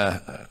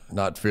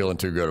 not feeling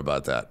too good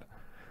about that?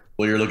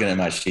 Well, you're looking at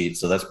my sheet,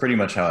 so that's pretty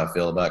much how I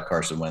feel about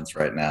Carson Wentz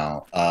right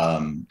now.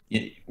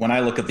 When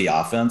I look at the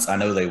offense, I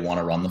know they want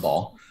to run the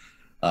ball.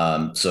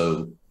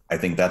 So I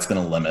think that's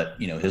going to limit,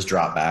 his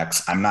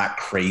dropbacks. I'm not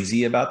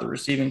crazy about the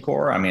receiving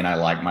core. I mean, I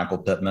like Michael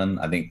Pittman.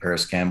 I think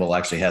Paris Campbell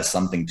actually has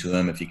something to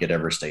him if he could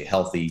ever stay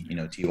healthy.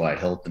 T.Y.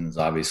 Hilton is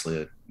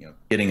obviously,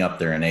 getting up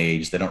there in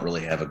age. They don't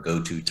really have a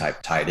go-to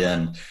type tight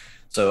end.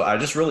 So I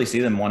just really see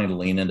them wanting to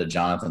lean into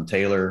Jonathan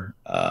Taylor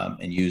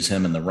and use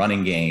him in the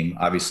running game.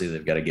 Obviously,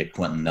 they've got to get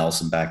Quentin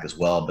Nelson back as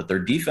well, but their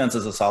defense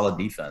is a solid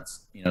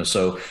defense.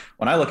 So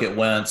when I look at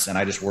Wentz and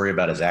I just worry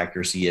about his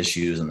accuracy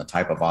issues and the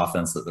type of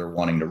offense that they're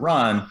wanting to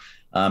run,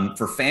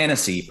 for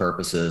fantasy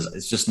purposes,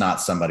 it's just not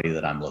somebody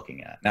that I'm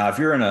looking at. Now, if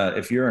you're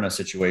in a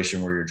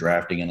situation where you're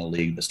drafting in a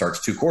league that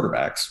starts 2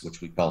 quarterbacks, which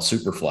we call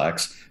super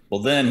flex, well,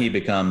 then he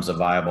becomes a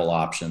viable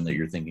option that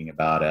you're thinking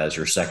about as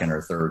your second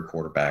or third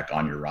quarterback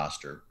on your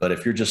roster. But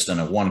if you're just in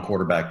a 1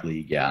 quarterback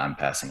league, yeah, I'm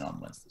passing on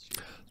Wentz this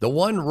year. The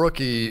one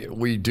rookie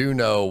we do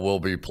know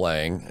will be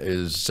playing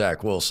is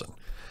Zach Wilson.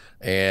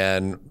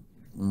 And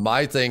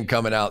my thing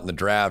coming out in the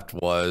draft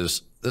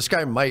was this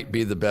guy might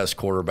be the best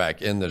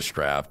quarterback in this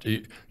draft.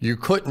 You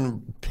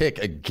couldn't pick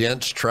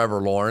against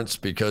Trevor Lawrence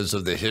because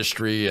of the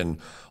history and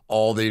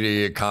all that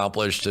he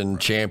accomplished in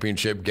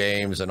championship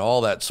games and all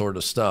that sort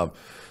of stuff.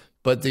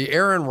 But the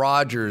Aaron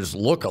Rodgers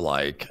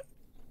lookalike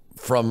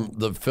from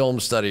the film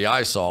study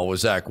I saw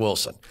was Zach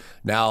Wilson.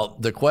 Now,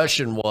 the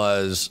question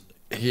was,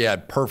 he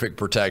had perfect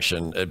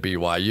protection at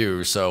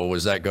BYU, so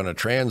was that going to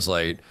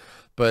translate?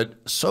 But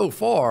so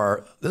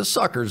far, this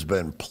sucker's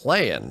been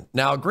playing.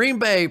 Now, Green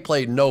Bay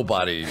played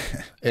nobody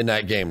in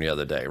that game the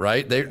other day,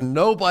 right?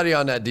 Nobody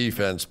on that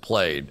defense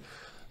played,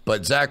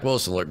 but Zach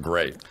Wilson looked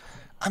great.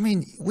 I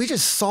mean, we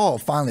just saw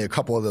finally a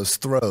couple of those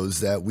throws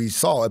that we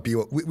saw at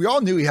BYU. We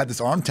all knew he had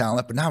this arm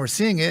talent, but now we're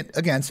seeing it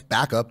against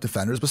backup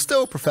defenders, but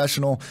still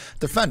professional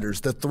defenders.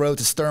 The throw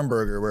to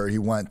Sternberger where he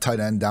went tight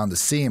end down the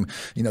seam,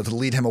 to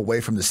lead him away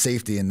from the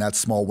safety in that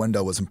small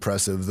window was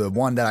impressive. The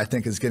one that I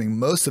think is getting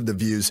most of the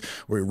views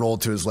where he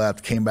rolled to his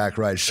left, came back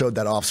right, showed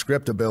that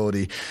off-script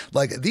ability.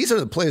 These are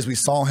the plays we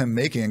saw him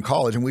making in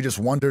college, and we just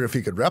wondered if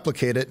he could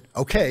replicate it.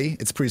 Okay,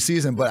 it's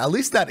preseason, but at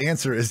least that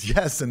answer is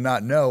yes and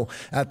not no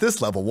at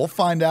this level. We'll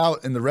find find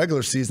out in the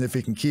regular season if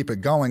he can keep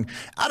it going.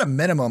 At a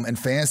minimum, in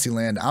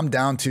Fantasyland, I'm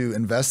down to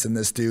invest in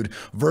this dude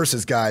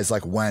versus guys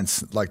like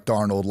Wentz, like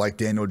Darnold, like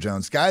Daniel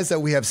Jones, guys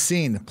that we have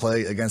seen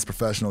play against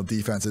professional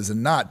defenses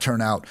and not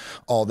turn out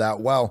all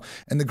that well.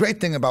 And the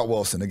great thing about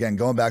Wilson, again,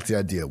 going back to the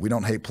idea, we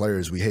don't hate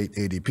players, we hate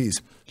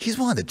ADPs. He's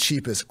one of the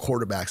cheapest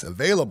quarterbacks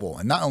available.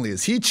 And not only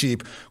is he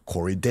cheap,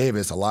 Corey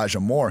Davis,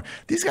 Elijah Moore,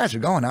 these guys are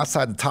going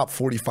outside the top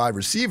 45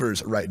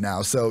 receivers right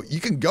now. So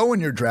you can go in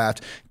your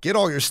draft, get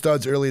all your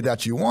studs early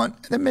that you want,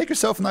 and then make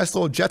yourself a nice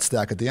little jet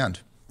stack at the end.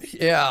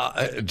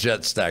 Yeah,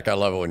 jet stack. I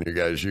love it when you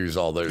guys use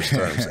all those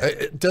terms.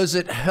 Does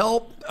it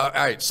help? All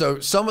right, so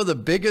some of the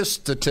biggest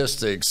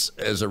statistics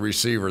as a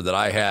receiver that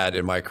I had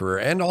in my career,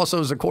 and also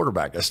as a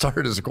quarterback, I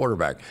started as a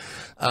quarterback,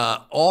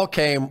 all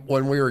came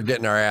when we were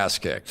getting our ass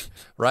kicked,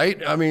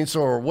 right? I mean,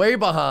 so we're way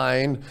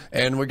behind,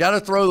 and we got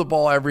to throw the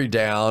ball every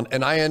down,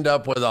 and I end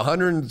up with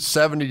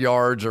 170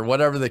 yards or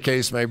whatever the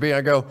case may be.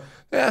 I go,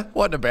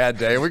 wasn't a bad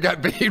day. We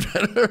got beat.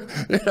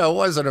 It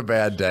wasn't a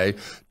bad day.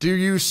 Do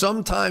you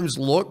sometimes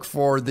look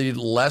for the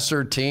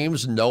lesser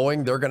teams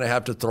knowing they're going to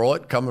have to throw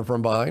it coming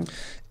from behind?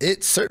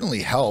 It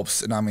certainly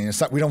helps. And I mean, it's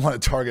not, we don't want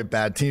to target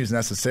bad teams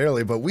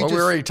necessarily, but we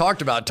already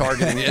talked about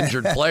targeting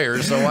injured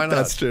players, so why not?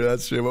 That's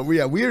true. But we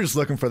are just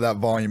looking for that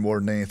volume more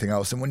than anything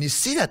else. And when you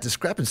see that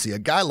discrepancy, a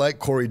guy like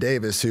Corey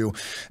Davis, who,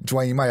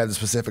 Dwain, you might have the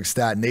specific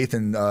stat,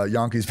 Nathan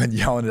Yonke's been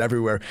yelling it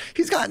everywhere.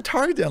 He's gotten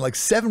targeted on like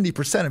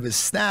 70% of his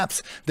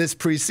snaps this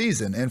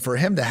preseason. And for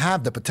him to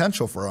have the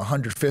potential for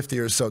 150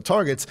 or so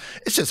targets,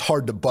 it's just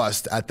hard to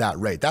bust at that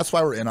rate. That's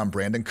why we're in on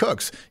Brandon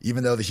Cooks.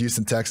 Even though the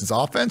Houston Texans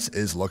offense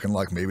is looking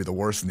like maybe the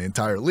worst in the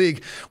entire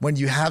league, when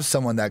you have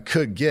someone that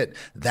could get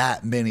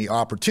that many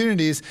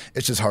opportunities,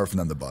 it's just hard for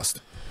them to bust.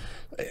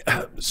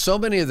 So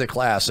many of the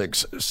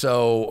classics.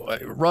 So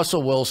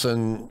Russell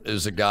Wilson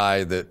is a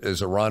guy that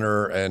is a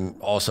runner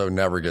and also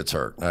never gets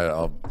hurt.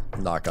 I'll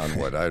knock on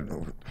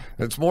wood.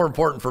 It's more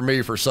important for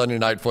me for Sunday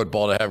Night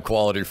Football to have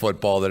quality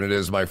football than it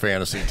is my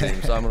fantasy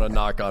team. So I'm going to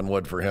knock on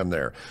wood for him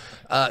there.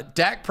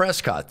 Dak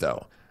Prescott,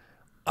 though.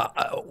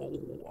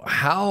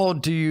 How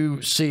do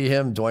you see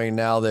him, Dwain,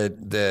 now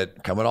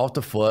that coming off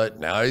the foot,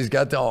 now he's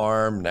got the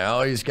arm,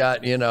 now he's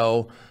got,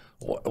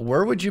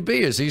 where would you be?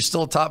 Is he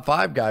still a top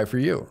 5 guy for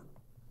you?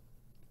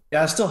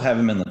 Yeah, I still have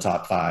him in the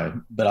top 5,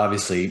 but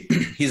obviously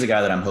he's a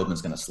guy that I'm hoping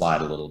is going to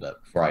slide a little bit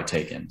before I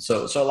take him.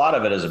 So a lot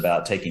of it is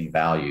about taking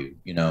value,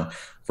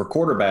 for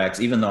quarterbacks,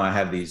 even though I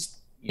have these,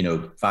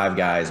 5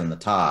 guys in the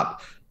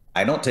top,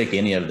 I don't take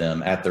any of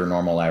them at their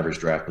normal average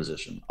draft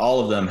position.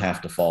 All of them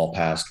have to fall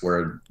past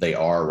where they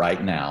are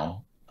right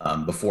now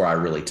before I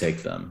really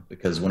take them.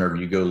 Because whenever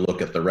you go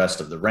look at the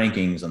rest of the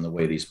rankings and the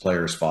way these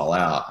players fall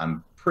out,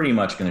 I'm pretty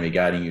much going to be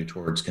guiding you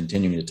towards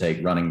continuing to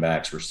take running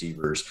backs,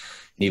 receivers,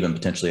 and even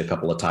potentially a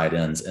couple of tight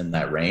ends in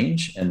that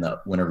range. And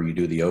whenever you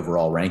do the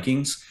overall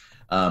rankings.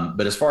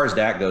 But as far as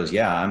Dak goes,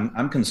 yeah,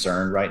 I'm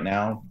concerned right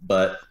now.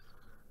 But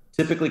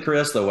typically,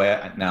 Chris,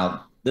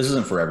 now this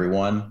isn't for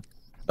everyone,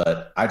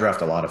 but I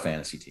draft a lot of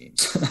fantasy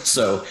teams.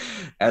 So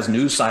as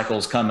news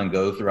cycles come and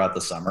go throughout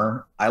the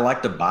summer, I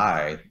like to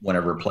buy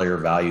whenever player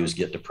values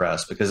get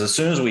depressed, because as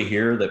soon as we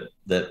hear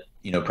that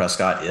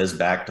Prescott is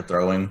back to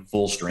throwing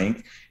full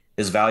strength,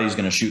 his value is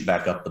going to shoot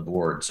back up the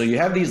board. So you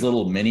have these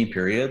little mini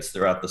periods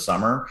throughout the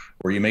summer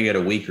where you may get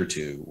a week or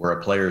two where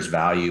a player's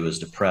value is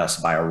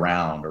depressed by a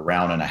round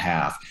and a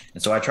half.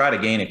 And so I try to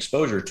gain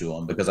exposure to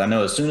them, because I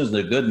know as soon as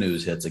the good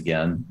news hits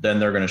again, then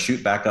they're going to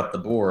shoot back up the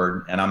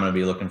board, and I'm going to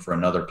be looking for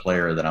another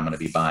player that I'm going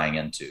to be buying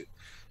into.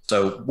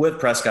 So with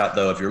Prescott,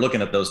 though, if you're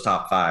looking at those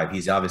top 5,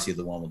 he's obviously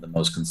the one with the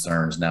most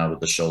concerns now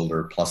with the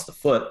shoulder plus the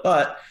foot,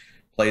 but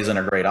plays in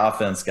a great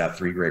offense, got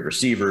 3 great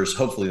receivers.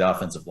 Hopefully the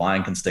offensive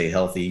line can stay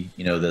healthy,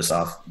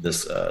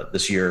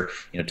 this year.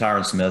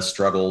 Tyron Smith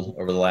struggled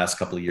over the last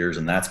couple of years,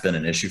 and that's been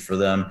an issue for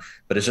them.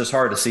 But it's just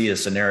hard to see a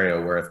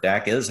scenario where if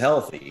Dak is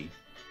healthy,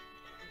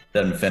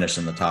 doesn't finish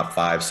in the top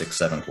 5, 6,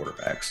 7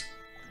 quarterbacks.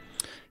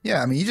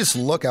 Yeah, I mean, you just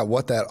look at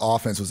what that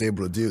offense was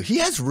able to do. He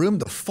has room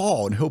to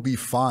fall, and he'll be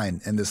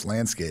fine in this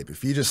landscape.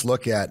 If you just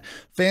look at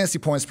fantasy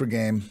points per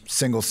game,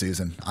 single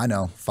season, I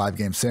know,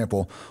 5-game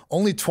sample,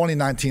 only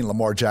 2019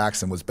 Lamar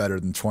Jackson was better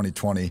than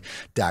 2020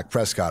 Dak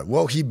Prescott.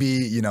 Will he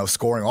be,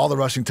 scoring all the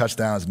rushing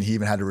touchdowns, and he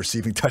even had a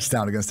receiving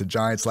touchdown against the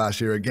Giants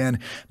last year again?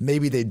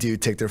 Maybe they do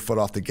take their foot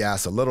off the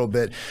gas a little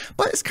bit,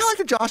 but it's kind of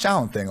like the Josh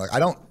Allen thing. Like, I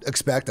don't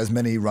expect as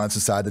many runs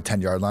inside the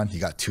 10-yard line.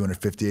 You got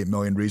 258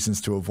 million reasons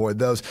to avoid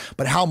those,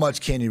 but how much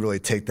can you really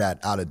take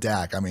that out of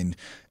Dak? I mean,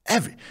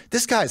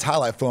 this guy's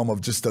highlight film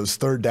of just those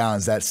third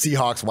downs, that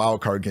Seahawks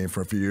wildcard game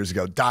from a few years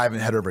ago, diving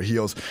head over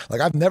heels.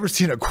 Like, I've never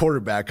seen a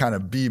quarterback kind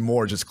of be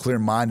more just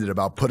clear-minded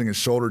about putting his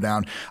shoulder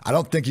down. I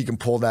don't think you can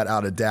pull that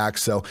out of Dak.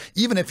 So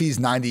even if he's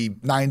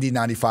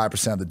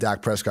 95% of the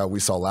Dak Prescott we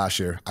saw last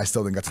year, I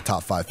still think that's a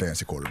top 5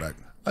 fantasy quarterback.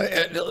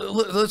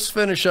 Let's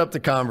finish up the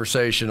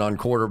conversation on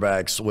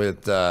quarterbacks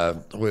with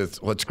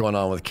what's going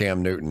on with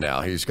Cam Newton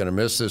now. He's going to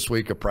miss this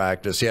week of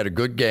practice. He had a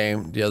good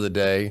game the other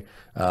day.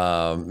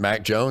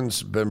 Mac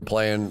Jones been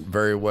playing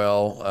very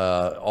well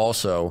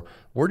also.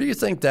 Where do you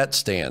think that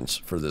stands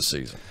for this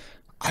season?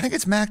 I think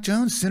it's Mac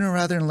Jones sooner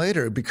rather than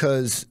later,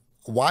 because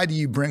why do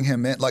you bring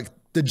him in? Like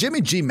the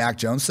Jimmy G, Mac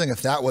Jones thing,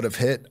 if that would have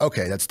hit,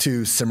 okay, that's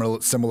two similar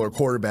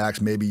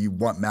quarterbacks. Maybe you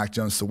want Mac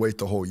Jones to wait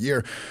the whole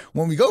year.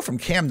 When we go from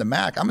Cam to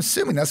Mac, I'm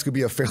assuming that's going to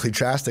be a fairly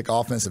drastic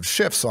offensive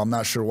shift, so I'm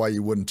not sure why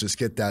you wouldn't just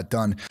get that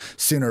done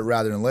sooner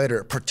rather than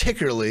later,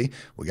 particularly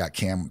we got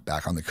Cam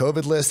back on the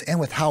COVID list and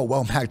with how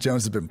well Mac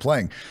Jones has been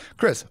playing.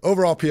 Chris,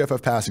 overall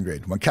PFF passing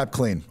grade, when kept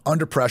clean,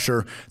 under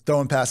pressure,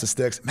 throwing past the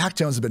sticks, Mac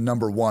Jones has been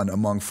number 1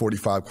 among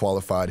 45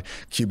 qualified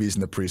QBs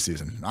in the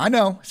preseason. I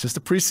know, it's just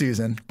a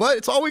preseason, but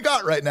it's all we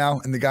got right now.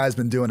 And the guy's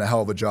been doing a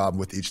hell of a job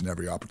with each and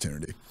every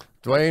opportunity.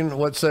 Dwayne,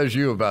 what says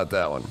you about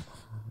that one?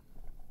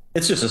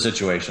 It's just a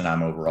situation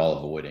I'm overall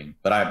avoiding,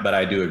 but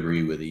I do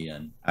agree with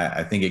Ian.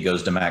 I think it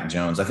goes to Mac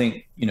Jones. I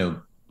think,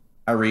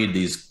 I read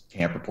these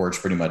camp reports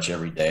pretty much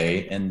every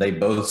day, and they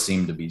both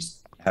seem to be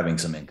having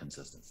some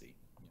inconsistency.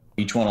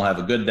 Each one will have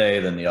a good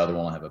day, then the other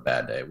one will have a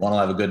bad day. One will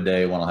have a good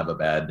day, one will have a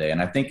bad day.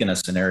 And I think in a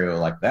scenario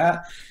like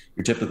that,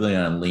 you're typically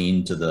going to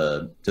lean to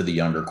the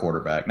younger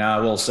quarterback. Now,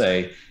 I will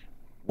say,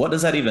 what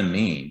does that even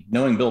mean?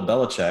 Knowing Bill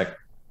Belichick,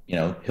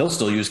 he'll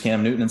still use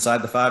Cam Newton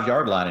inside the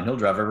 5-yard line, and he'll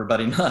drive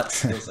everybody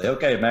nuts. He'll say,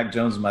 okay, Mac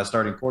Jones is my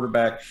starting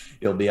quarterback.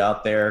 He'll be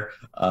out there.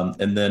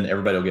 And then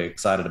everybody will get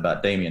excited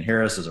about Damian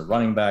Harris as a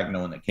running back,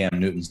 knowing that Cam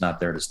Newton's not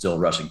there to still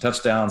rushing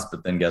touchdowns.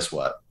 But then guess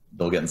what?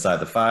 They'll get inside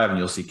the 5, and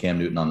you'll see Cam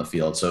Newton on the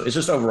field. So it's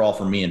just overall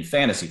for me in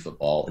fantasy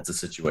football, it's a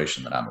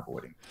situation that I'm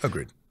avoiding.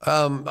 Agreed.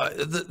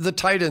 The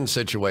tight end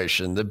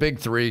situation, the big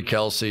three,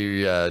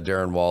 Kelsey,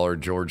 Darren Waller,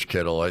 George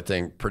Kittle, I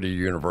think pretty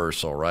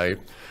universal, right?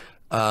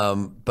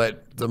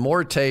 But the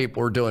more tape,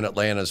 we're doing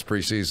Atlanta's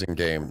preseason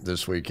game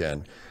this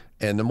weekend,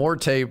 and the more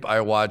tape I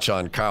watch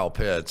on Kyle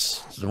Pitts,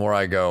 the more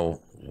I go,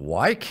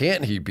 why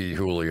can't he be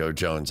Julio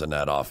Jones in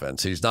that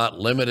offense? He's not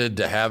limited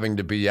to having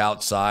to be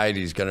outside.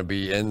 He's going to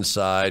be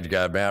inside. You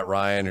got Matt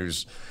Ryan,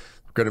 who's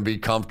going to be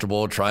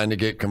comfortable trying to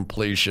get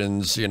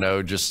completions,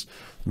 just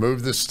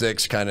move the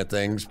sticks kind of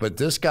things. But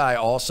this guy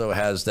also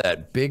has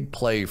that big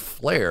play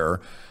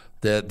flair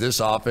that this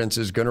offense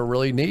is going to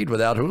really need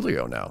without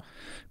Julio now.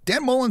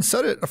 Dan Mullen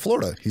said it at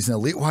Florida. He's an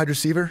elite wide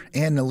receiver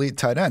and an elite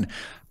tight end.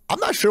 I'm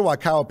not sure why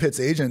Kyle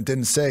Pitts' agent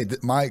didn't say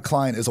that my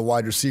client is a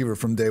wide receiver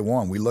from day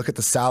one. We look at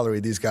the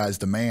salary these guys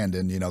demand,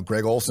 and,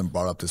 Greg Olson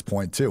brought up this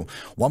point too.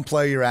 One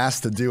play you're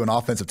asked to do an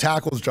offensive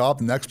tackle's job,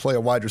 the next play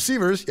a wide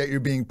receivers, yet you're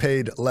being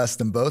paid less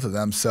than both of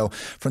them. So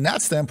from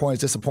that standpoint,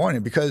 it's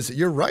disappointing because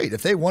you're right.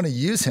 If they want to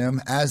use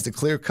him as the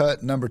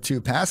clear-cut number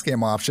 2 pass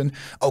game option,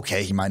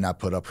 okay, he might not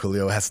put up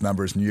Julio-esque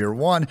numbers in year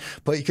 1,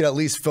 but you could at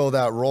least fill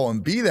that role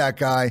and be that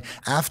guy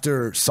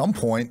after some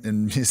point.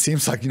 And it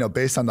seems like,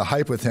 based on the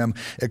hype with him,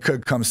 it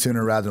could come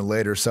sooner rather than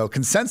later. So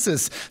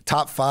consensus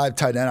top 5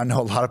 tight end. I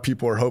know a lot of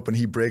people are hoping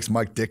he breaks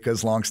Mike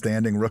Ditka's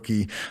longstanding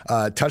rookie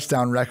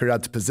touchdown record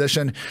at the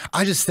position.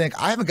 I just think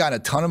I haven't gotten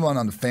a ton of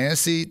on the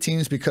fantasy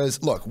teams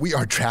because, look, we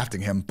are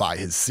drafting him by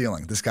his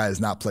ceiling. This guy has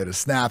not played a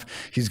snap.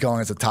 He's going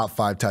as a top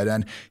 5 tight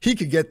end. He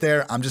could get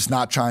there. I'm just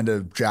not trying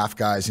to draft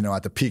guys,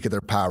 at the peak of their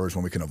powers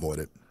when we can avoid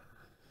it.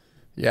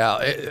 Yeah,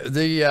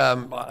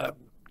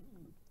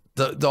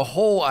 the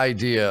whole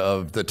idea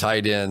of the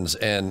tight ends,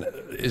 and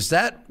is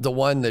that the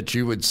one that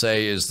you would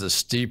say is the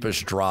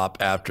steepest drop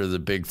after the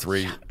big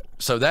three?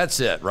 So that's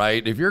it,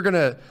 right? If you're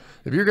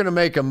gonna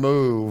make a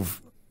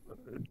move,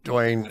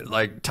 Dwayne,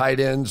 like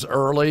tight ends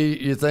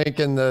early, you think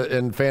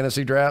in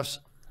fantasy drafts?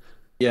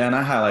 Yeah, and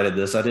I highlighted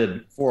this. I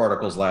did 4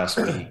 articles last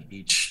week,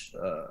 each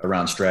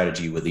around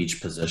strategy with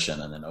each position,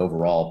 and then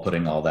overall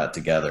putting all that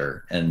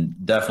together. And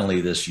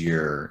definitely this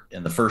year,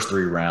 in the first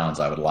 3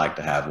 rounds, I would like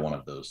to have one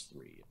of those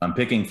 3. I'm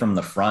picking from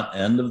the front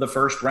end of the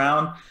first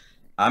round.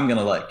 I'm going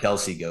to let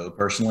Kelsey go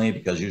personally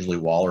because usually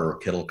Waller or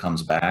Kittle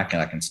comes back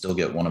and I can still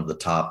get one of the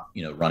top,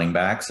 running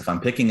backs. If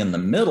I'm picking in the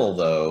middle,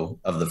 though,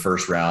 of the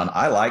first round,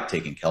 I like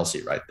taking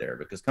Kelsey right there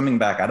because coming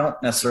back, I don't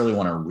necessarily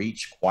want to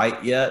reach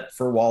quite yet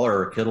for Waller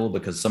or Kittle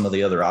because some of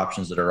the other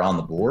options that are on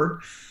the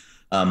board.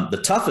 The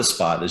toughest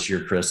spot this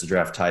year, Chris, to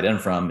draft tight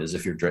end from is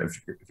if you're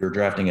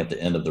drafting at the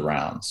end of the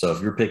round. So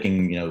if you're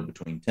picking,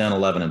 between 10,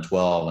 11, and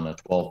 12 in a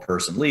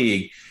 12-person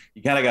league,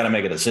 you kind of got to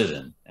make a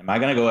decision. Am I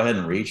going to go ahead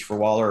and reach for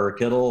Waller or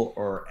Kittle,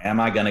 or am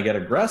I going to get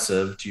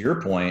aggressive, to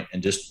your point,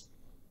 and just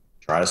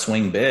try to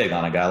swing big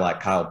on a guy like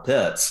Kyle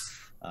Pitts,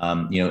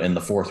 in the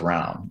 4th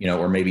round,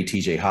 or maybe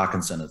TJ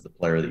Hawkinson is the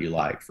player that you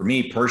like. For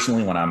me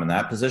personally, when I'm in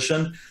that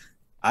position,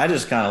 I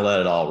just kind of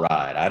let it all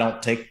ride. I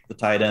don't take the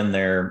tight end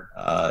there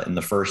in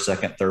the 1st,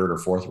 2nd,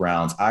 3rd, or 4th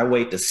rounds. I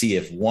wait to see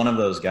if one of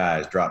those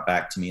guys drop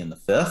back to me in the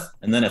 5th.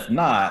 And then if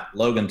not,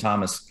 Logan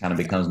Thomas kind of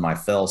becomes my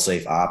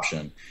fail-safe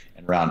option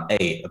in round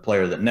 8, a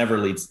player that never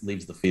leaves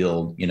the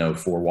field,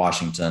 for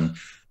Washington.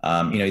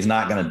 He's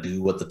not going to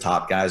do what the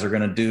top guys are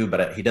going to do,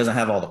 but he doesn't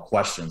have all the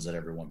questions that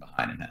everyone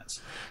behind him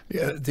has.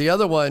 Yeah, the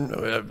other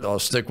one, I'll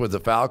stick with the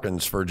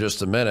Falcons for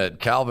just a minute.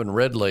 Calvin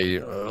Ridley,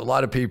 a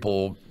lot of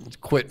people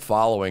quit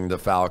following the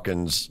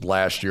Falcons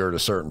last year at a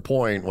certain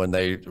point when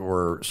they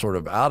were sort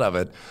of out of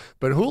it.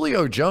 But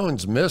Julio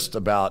Jones missed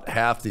about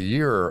half the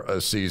year a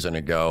season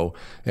ago,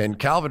 and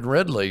Calvin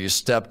Ridley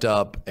stepped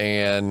up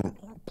and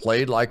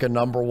played like a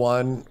number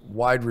one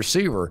wide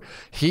receiver.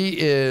 He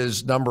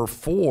is number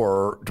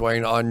 4,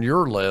 Dwain, on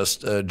your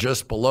list,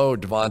 just below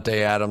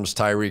Devontae Adams,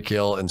 Tyreek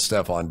Hill, and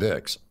Stephon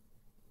Diggs.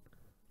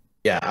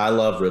 Yeah, I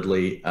love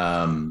Ridley.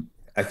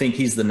 I think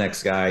he's the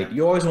next guy.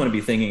 You always want to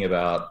be thinking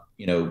about,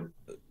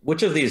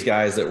 which of these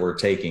guys that we're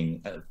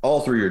taking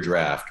all through your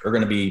draft are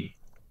going to be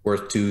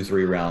worth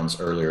 2-3 rounds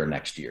earlier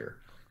next year.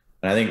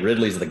 And I think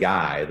Ridley's the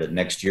guy that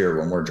next year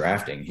when we're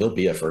drafting, he'll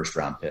be a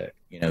first-round pick.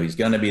 He's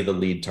going to be the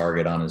lead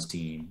target on his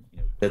team.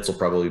 Pitts will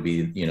probably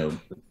be,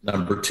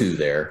 number 2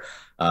 there.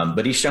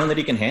 But he's shown that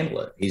he can handle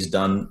it. He's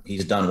done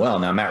well.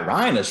 Now, Matt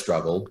Ryan has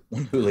struggled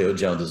when Julio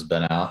Jones has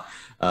been out.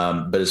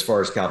 But as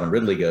far as Calvin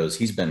Ridley goes,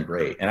 he's been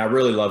great. And I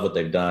really love what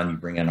they've done. You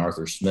bring in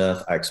Arthur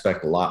Smith. I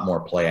expect a lot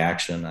more play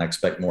action. I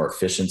expect more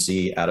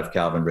efficiency out of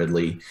Calvin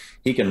Ridley.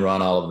 He can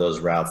run all of those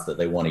routes that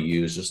they want to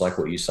use, just like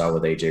what you saw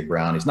with A.J.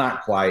 Brown. He's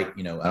not quite,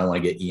 I don't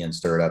want to get Ian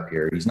stirred up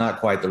here. He's not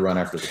quite the run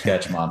after the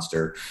catch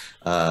monster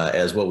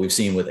as what we've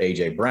seen with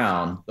A.J.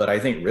 Brown. But I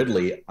think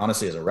Ridley,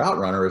 honestly, as a route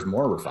runner, is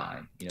more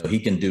refined. He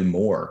can do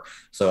more.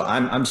 So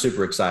I'm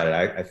super excited.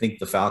 I think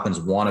the Falcons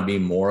want to be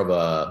more of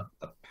a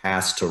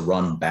pass to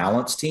run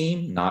balance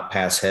team, not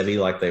pass heavy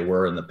like they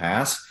were in the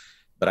past.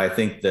 But I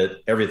think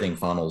that everything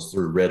funnels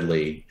through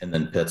Ridley, and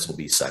then Pitts will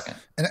be second.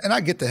 And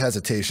I get the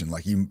hesitation.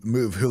 Like, you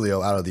move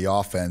Julio out of the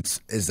offense,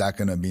 is that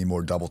going to mean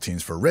more double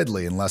teams for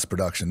Ridley and less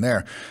production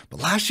there? But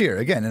last year,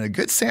 again, in a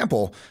good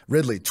sample,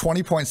 Ridley,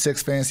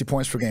 20.6 fantasy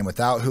points per game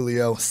without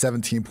Julio,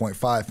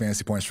 17.5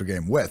 fantasy points per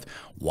game with.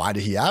 Why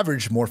did he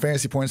average more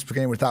fantasy points per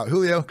game without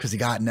Julio? Because he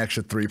got an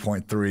extra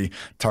 3.3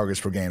 targets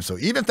per game. So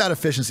even if that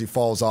efficiency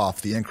falls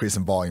off, the increase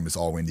in volume is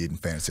all we need in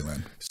fantasy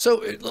land.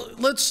 So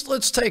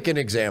let's take an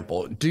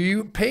example. Do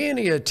you pay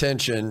any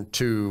attention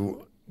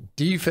to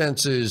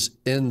defenses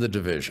in the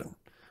division?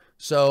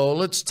 So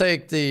let's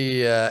take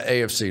the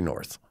AFC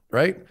North,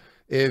 right?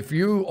 If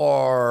you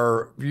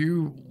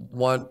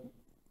want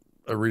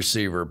a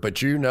receiver,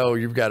 but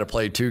you've got to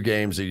play 2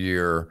 games a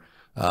year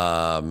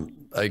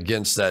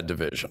against that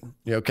division.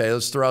 Okay,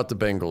 let's throw out the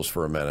Bengals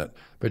for a minute.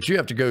 But you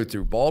have to go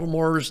through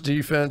Baltimore's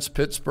defense,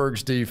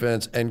 Pittsburgh's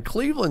defense, and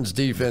Cleveland's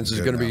defense is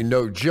going to be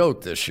no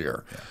joke this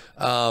year.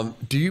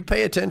 Do you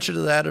pay attention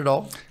to that at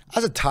all?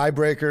 As a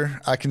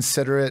tiebreaker, I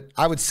consider it.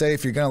 I would say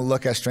if you're going to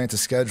look at strength of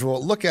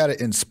schedule, look at it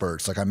in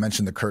spurts. Like I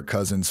mentioned, the Kirk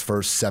Cousins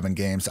first 7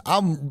 games.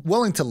 I'm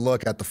willing to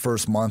look at the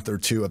first month or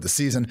 2 of the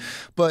season,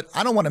 but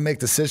I don't want to make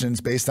decisions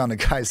based on a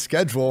guy's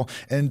schedule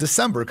in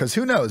December, because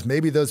who knows?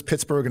 Maybe those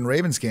Pittsburgh and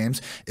Ravens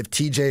games, if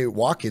TJ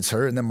Watt gets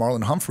hurt and then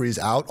Marlon Humphrey's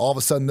out, all of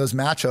a sudden those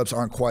matchups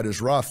aren't quite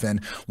as rough.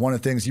 And one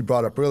of the things you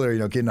brought up earlier,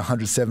 getting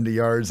 170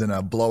 yards in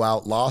a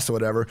blowout loss or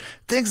whatever,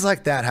 things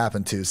like that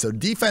happen too. So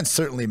defense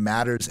certainly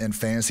matters in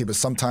fantasy, but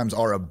sometimes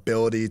our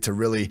ability to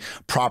really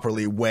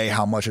properly weigh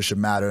how much it should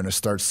matter in a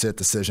start-sit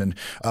decision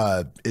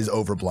is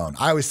overblown.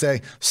 I always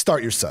say,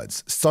 start your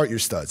studs. Start your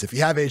studs. If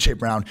you have A.J.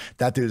 Brown,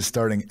 that dude is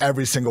starting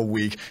every single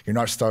week. You're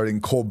not starting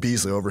Cole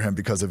Beasley over him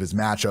because of his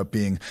matchup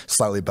being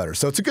slightly better.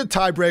 So it's a good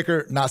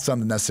tiebreaker, not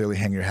something to necessarily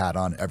hang your hat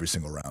on every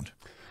single round.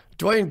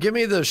 Dwain, give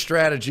me the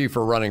strategy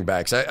for running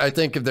backs. I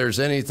think if there's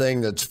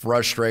anything that's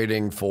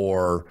frustrating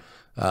for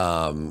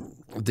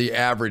the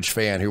average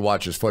fan who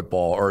watches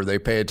football or they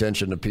pay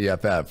attention to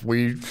PFF,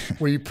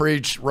 we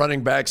preach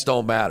running backs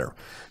don't matter,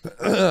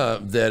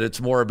 that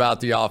it's more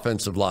about the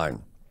offensive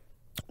line.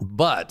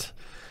 But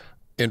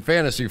in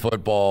fantasy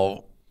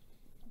football,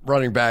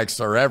 running backs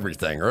are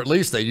everything, or at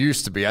least they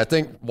used to be. I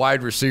think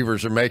wide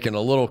receivers are making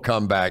a little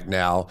comeback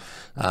now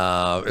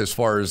as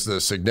far as the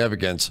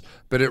significance,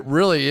 but it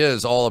really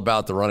is all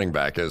about the running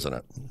back, isn't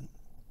it?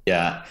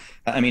 Yeah.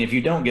 I mean, if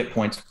you don't get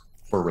points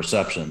for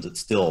receptions, it's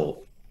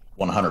still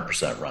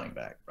 100% running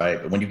back,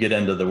 right? But when you get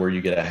into where you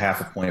get a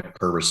half a point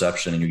per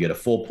reception and you get a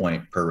full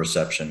point per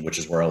reception, which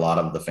is where a lot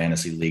of the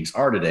fantasy leagues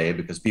are today,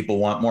 because people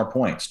want more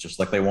points, just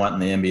like they want in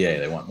the NBA.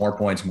 They want more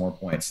points, more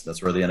points.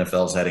 That's where the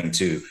NFL is heading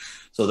to.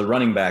 So the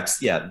running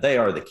backs, yeah, they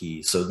are the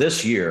key. So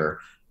this year,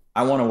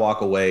 I want to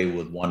walk away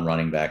with 1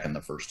 running back in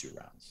the first 2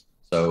 rounds.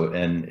 So,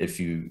 and if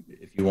you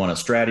want a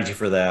strategy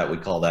for that, we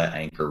call that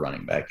anchor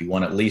running back. You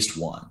want at least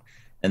 1.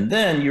 And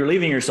then you're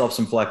leaving yourself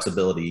some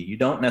flexibility. You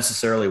don't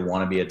necessarily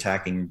want to be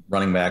attacking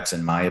running backs,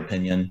 in my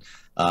opinion,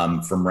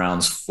 from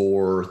rounds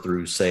 4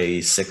 through,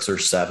 say, 6 or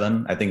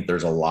 7. I think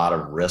there's a lot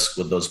of risk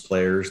with those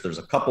players. There's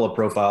a couple of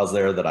profiles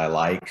there that I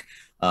like.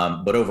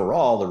 But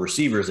overall, the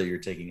receivers that you're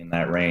taking in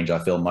that range, I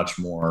feel much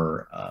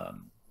more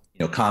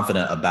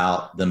confident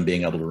about them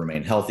being able to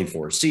remain healthy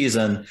for a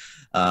season.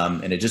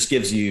 And it just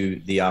gives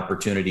you the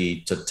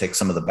opportunity to take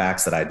some of the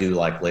backs that I do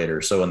like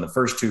later. So in the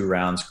first 2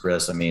 rounds,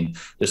 Chris, I mean,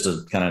 just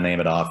to kind of name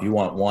it off, you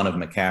want 1 of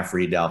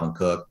McCaffrey, Dalvin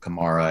Cook,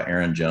 Kamara,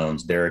 Aaron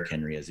Jones, Derrick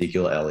Henry,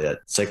 Ezekiel Elliott,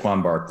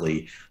 Saquon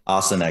Barkley,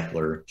 Austin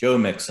Eckler, Joe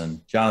Mixon,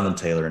 Jonathan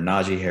Taylor,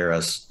 Najee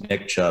Harris,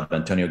 Nick Chubb,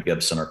 Antonio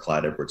Gibson, or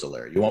Clyde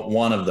Edwards-Helaire. You want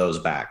 1 of those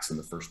backs in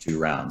the first 2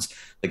 rounds.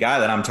 The guy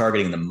that I'm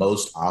targeting the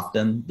most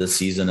often this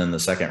season in the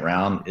second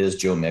round is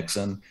Joe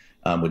Mixon.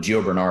 With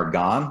Gio Bernard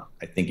gone,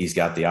 I think he's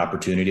got the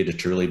opportunity to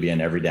truly be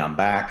an every down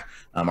back.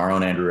 Our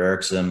own Andrew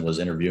Erickson was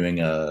interviewing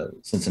a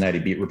Cincinnati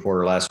beat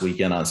reporter last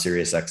weekend on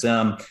Sirius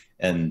XM,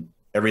 and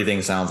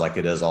everything sounds like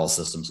it is all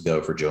systems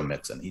go for Joe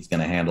Mixon. He's going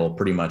to handle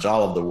pretty much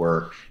all of the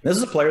work. And this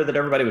is a player that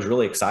everybody was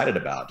really excited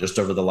about just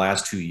over the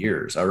last 2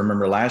 years. I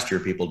remember last year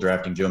people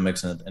drafting Joe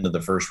Mixon into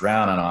the first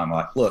round, and I'm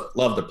like, look,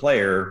 love the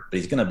player, but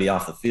he's going to be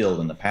off the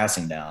field in the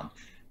passing down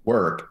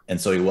work,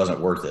 and so he wasn't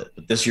worth it.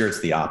 But this year it's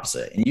the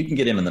opposite, and you can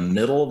get him in the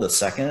middle of the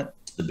second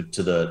to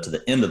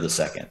the end of the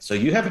second. So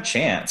you have a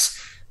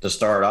chance to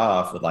start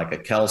off with like a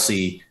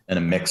Kelsey and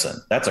a Mixon.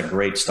 That's a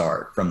great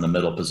start from the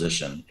middle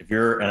position. If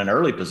you're in an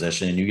early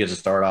position and you get to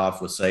start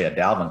off with, say, a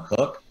Dalvin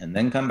Cook and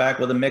then come back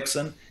with a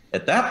Mixon,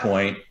 at that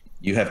point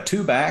you have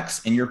 2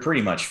 backs and you're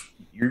pretty much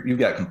you've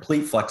got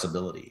complete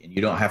flexibility and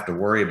you don't have to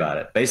worry about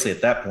it. Basically,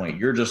 at that point,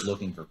 you're just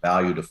looking for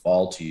value to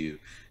fall to you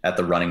at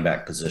the running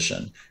back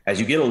position. As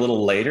you get a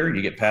little later,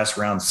 you get past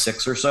round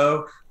 6 or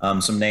so,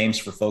 some names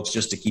for folks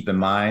just to keep in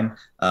mind.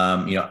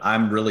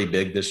 I'm really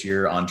big this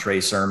year on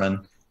Trey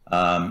Sermon.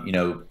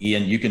 Ian,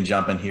 you can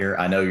jump in here.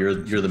 I know you're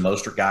the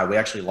Mostert guy. We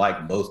actually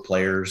like both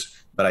players,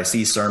 but I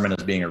see Sermon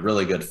as being a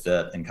really good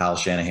fit in Kyle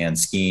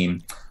Shanahan's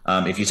scheme.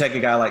 If you take a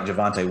guy like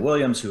Javonte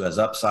Williams, who has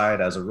upside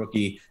as a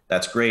rookie,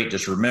 that's great.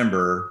 Just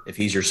remember, if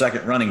he's your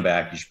second running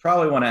back, you should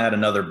probably want to add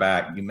another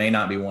back. You may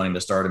not be wanting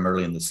to start him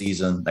early in the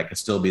season. That could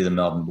still be the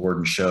Melvin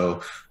Gordon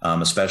show,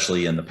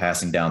 especially in the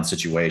passing down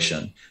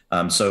situation.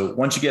 So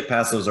once you get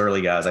past those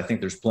early guys, I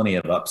think there's plenty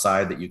of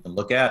upside that you can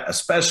look at,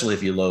 especially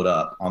if you load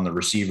up on the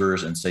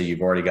receivers and say you've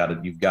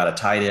got a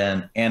tight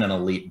end and an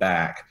elite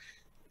back.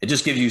 It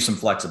just gives you some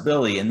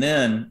flexibility. And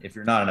then if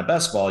you're not in a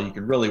best ball, you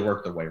can really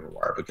work the waiver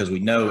wire because we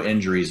know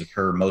injuries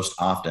occur most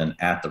often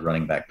at the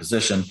running back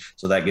position.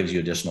 So that gives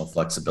you additional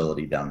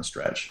flexibility down the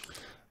stretch.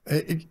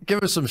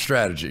 Give us some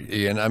strategy,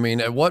 Ian. I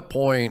mean, at what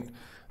point,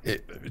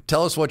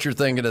 tell us what you're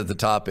thinking at the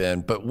top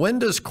end, but when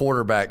does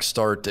quarterback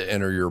start to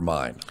enter your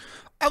mind?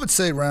 I would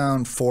say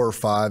round 4 or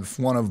 5,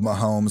 one of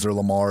Mahomes or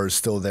Lamar is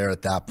still there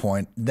at that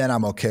point. Then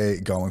I'm okay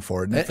going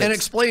for it. And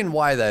explain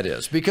why that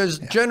is. Because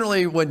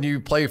generally when you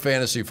play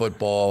fantasy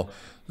football,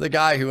 the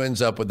guy who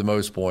ends up with the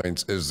most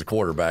points is the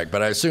quarterback.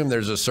 But I assume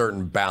there's a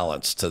certain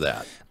balance to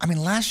that. I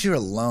mean, last year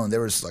alone,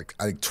 there was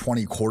I think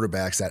 20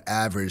 quarterbacks that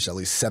averaged at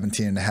least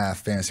 17.5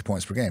 fantasy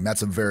points per game.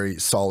 That's a very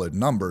solid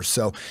number.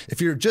 So if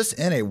you're just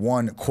in a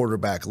 1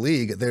 quarterback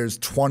league, there's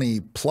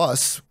 20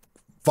 plus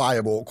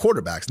viable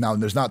quarterbacks. Now,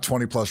 there's not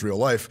 20 plus real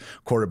life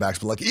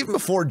quarterbacks, but even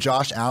before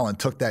Josh Allen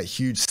took that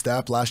huge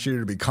step last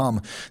year to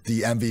become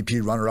the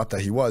MVP runner-up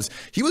that he was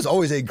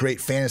always a great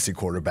fantasy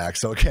quarterback.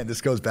 So again, this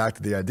goes back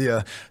to the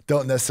idea,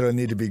 don't necessarily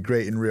need to be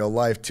great in real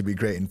life to be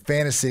great in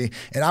fantasy.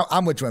 And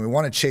I'm with you. We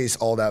want to chase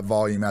all that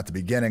volume at the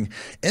beginning.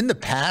 In the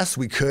past,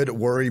 we could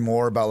worry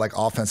more about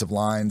offensive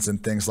lines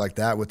and things like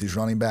that with these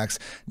running backs.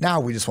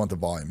 Now we just want the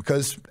volume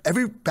because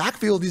every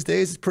backfield these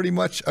days is pretty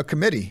much a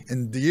committee.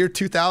 In the year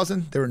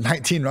 2000, there were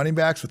 19 running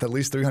backs with at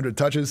least 300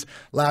 touches.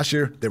 Last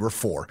year, there were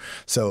 4.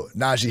 So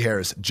Najee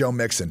Harris, Joe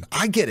Mixon.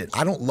 I get it.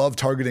 I don't love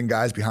targeting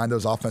guys behind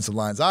those offensive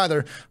lines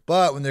either,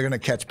 but when they're going to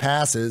catch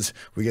passes,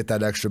 we get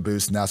that extra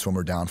boost, and that's when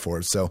we're down for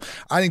it. So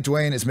I think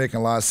Dwain is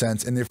making a lot of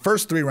sense. In the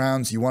first 3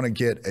 rounds, you want to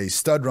get a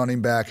stud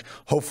running back,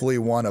 hopefully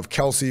one of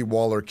Kelsey,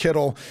 Waller,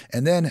 Kittle,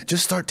 and then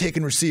just start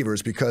taking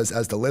receivers because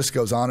as the list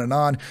goes on,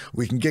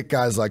 we can get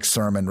guys like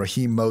Sermon,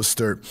 Raheem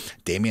Mostert,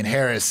 Damian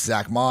Harris,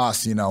 Zach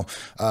Moss,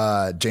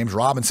 James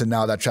Robinson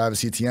now that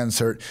Travis Etienne's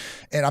hurt.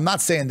 And I'm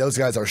not saying those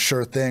guys are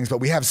sure things, but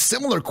we have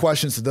similar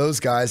questions to those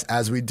guys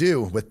as we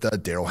do with the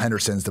Darrell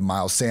Hendersons, the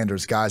Miles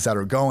Sanders, guys that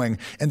are going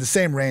in the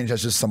same range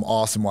as just some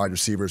awesome wide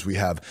receivers we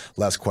have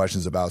less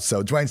questions about.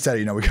 So Dwain said,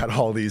 we got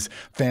all these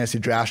fantasy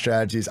draft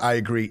strategies. I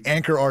agree.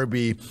 Anchor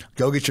RB,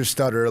 go get your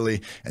stud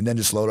early, and then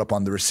just load up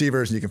on the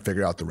receivers, and you can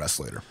figure out the rest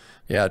later.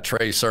 Yeah,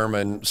 Trey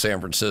Sermon, San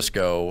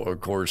Francisco,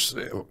 of course,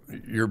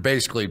 you're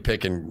basically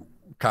picking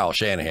Kyle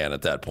Shanahan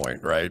at that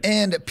point, right?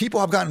 And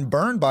people have gotten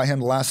burned by him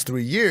the last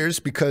 3 years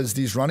because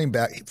these running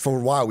back, for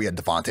a while we had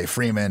Devontae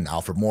Freeman,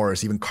 Alfred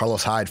Morris, even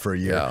Carlos Hyde for a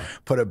year,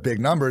 put up big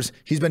numbers.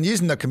 He's been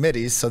using the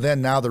committees, so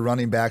then now the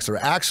running backs are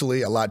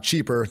actually a lot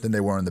cheaper than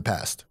they were in the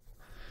past.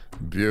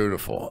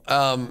 Beautiful.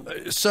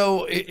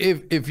 So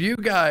if you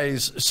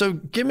guys, so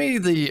give me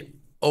the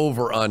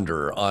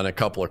over-under on a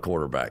couple of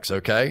quarterbacks,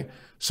 okay?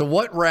 So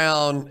what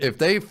round, if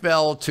they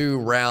fell to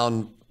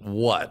round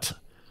what,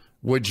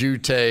 would you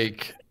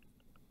take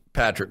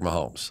Patrick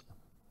Mahomes?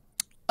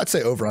 I'd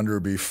say over-under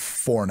would be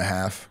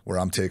 4.5, where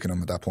I'm taking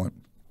him at that point.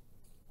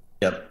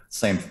 Yep,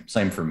 same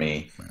for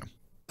me.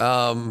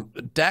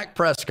 Dak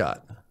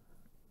Prescott.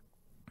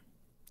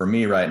 For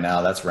me right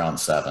now, that's round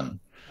 7.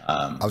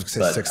 I was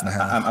going to say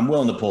 6.5. I'm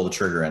willing to pull the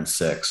trigger in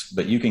 6,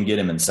 but you can get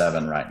him in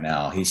 7 right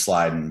now. He's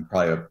sliding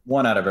probably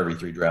 1 out of every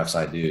 3 drafts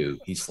I do.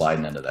 He's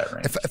sliding into that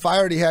range. If I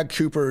already had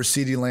Cooper or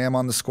CeeDee Lamb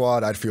on the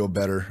squad, I'd feel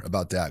better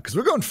about that because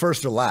we're going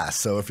first or last.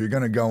 So if you're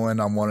going to go in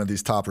on one of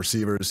these top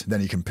receivers, then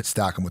you can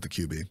stack them with the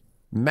QB.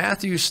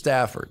 Matthew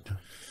Stafford,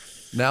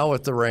 now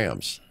with the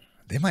Rams.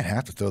 They might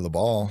have to throw the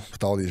ball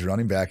with all these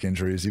running back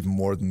injuries even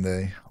more than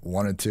they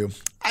wanted to.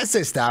 I'd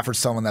say Stafford's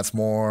someone that's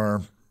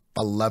more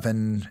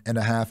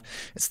 11.5.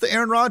 It's the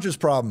Aaron Rodgers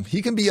problem.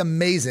 He can be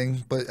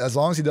amazing, but as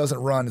long as he doesn't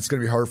run, it's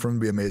going to be hard for him to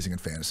be amazing in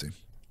fantasy.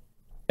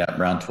 Yeah,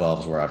 round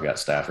 12 is where I've got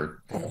Stafford.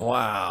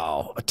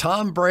 Wow.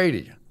 Tom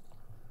Brady.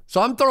 So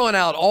I'm throwing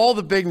out all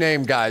the big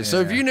name guys. Yeah. So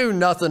if you knew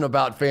nothing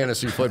about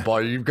fantasy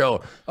football, you'd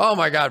go, oh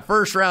my God,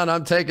 first round,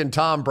 I'm taking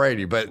Tom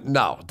Brady. But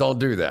no, don't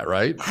do that,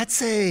 right? I'd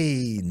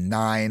say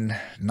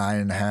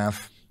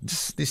 9.5.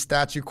 Just these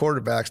statue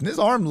quarterbacks. And his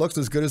arm looks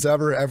as good as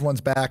ever.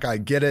 Everyone's back. I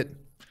get it.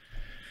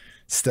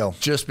 Still.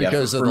 Just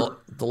because of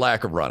the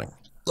lack of running.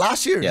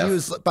 Last year, he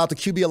was about the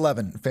QB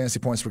 11 fantasy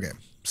points per game.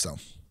 So.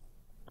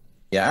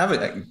 Yeah, I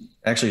have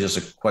actually just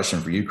a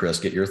question for you, Chris.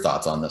 Get your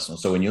thoughts on this one.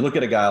 So when you look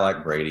at a guy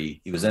like Brady,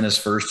 he was in his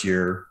first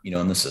year,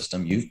 in the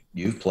system.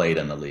 You've played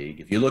in the league.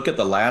 If you look at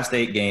the last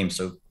 8 games,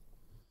 so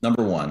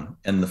number one,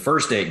 in the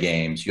first 8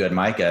 games, you had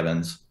Mike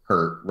Evans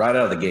hurt right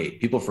out of the gate.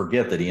 People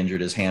forget that he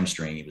injured his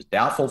hamstring. He was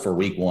doubtful for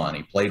week 1.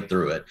 He played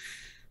through it.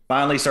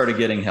 Finally started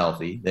getting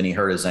healthy. Then he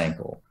hurt his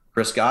ankle.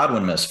 Chris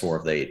Godwin missed 4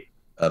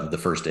 of the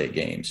first 8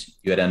 games.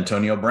 You had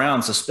Antonio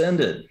Brown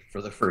suspended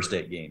for the first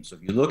 8 games. So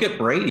if you look at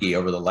Brady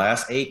over the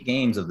last 8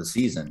 games of the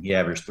season, he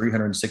averaged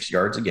 306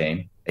 yards a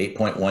game,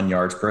 8.1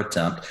 yards per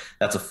attempt.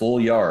 That's a full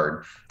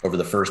yard over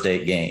the first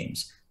 8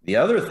 games. The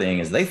other thing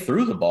is they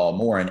threw the ball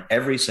more in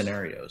every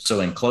scenario. So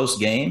in close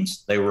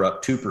games, they were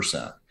up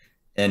 2%.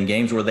 In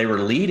games where they were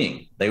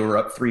leading, they were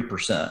up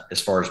 3%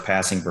 as far as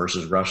passing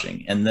versus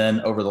rushing. And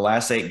then over the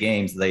last 8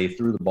 games, they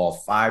threw the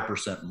ball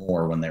 5%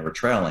 more when they were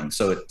trailing.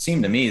 So it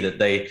seemed to me that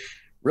they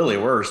really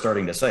were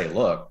starting to say,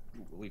 look,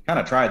 we've kind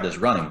of tried this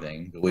running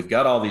thing, but we've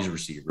got all these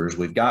receivers.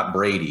 We've got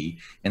Brady.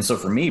 And so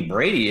for me,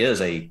 Brady is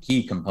a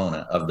key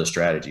component of the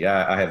strategy.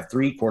 I have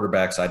 3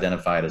 quarterbacks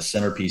identified as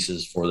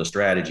centerpieces for the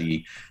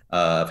strategy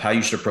of how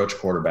you should approach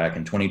quarterback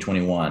in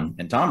 2021.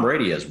 And Tom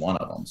Brady is one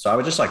of them. So I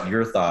would just like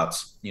your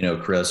thoughts,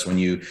 Chris, when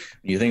you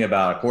think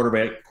about a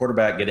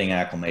quarterback getting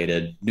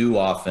acclimated, new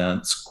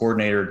offense,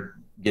 coordinator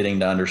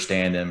getting to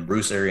understand him.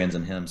 Bruce Arians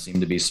and him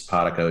seem to be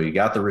simpatico. You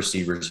got the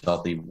receivers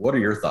healthy. What are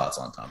your thoughts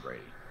on Tom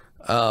Brady?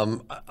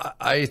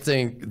 I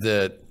think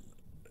that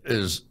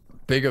as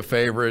big a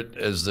favorite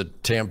as the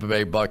Tampa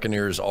Bay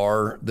Buccaneers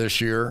are this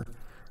year,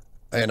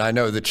 and I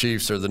know the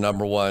Chiefs are the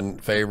number 1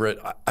 favorite,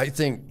 I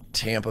think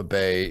Tampa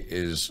Bay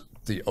is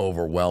the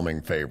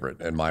overwhelming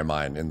favorite in my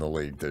mind in the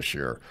league this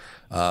year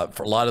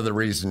for a lot of the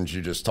reasons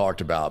you just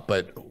talked about.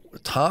 But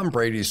Tom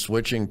Brady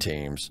switching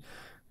teams,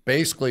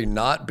 basically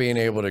not being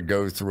able to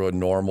go through a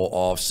normal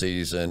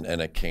offseason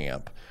and a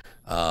camp.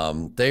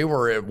 They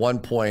were at one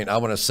point, I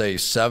want to say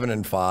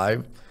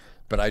 7-5,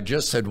 but I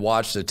just had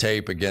watched the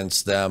tape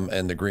against them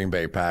and the Green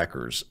Bay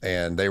Packers,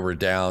 and they were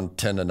down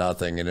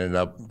 10-0 and ended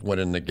up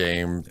winning the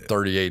game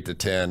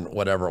 38-10,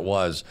 whatever it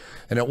was.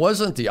 And it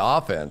wasn't the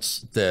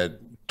offense that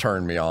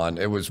turned me on.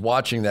 It was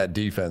watching that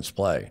defense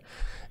play.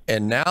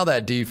 And now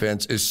that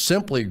defense is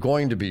simply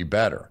going to be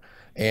better.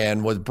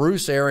 And with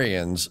Bruce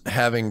Arians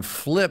having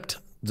flipped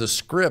the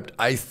script,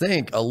 I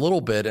think, a little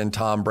bit in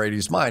Tom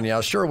Brady's mind. Yeah,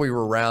 sure, we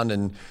were around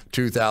in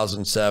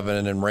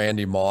 2007 and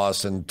Randy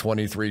Moss and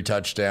 23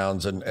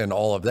 touchdowns and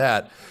all of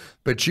that.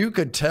 But you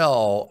could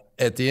tell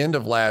at the end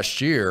of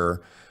last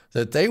year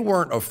that they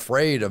weren't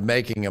afraid of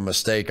making a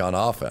mistake on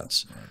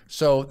offense.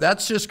 So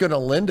that's just going to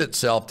lend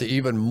itself to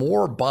even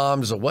more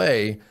bombs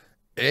away.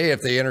 A,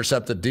 if they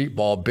intercept the deep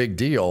ball, big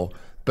deal.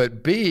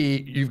 But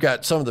B, you've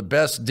got some of the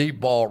best deep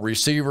ball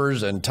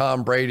receivers and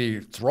Tom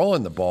Brady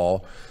throwing the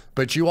ball.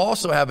 But you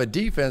also have a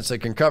defense that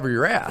can cover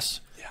your ass,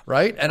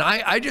 right? And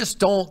I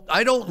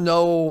don't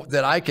know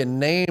that I can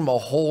name a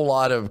whole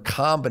lot of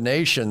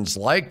combinations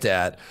like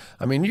that.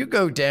 I mean, you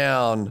go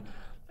down,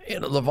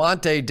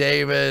 Levante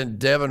David,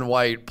 Devin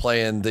White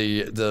playing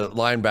the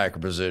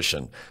linebacker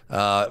position.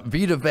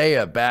 Vita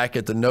Vea back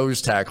at the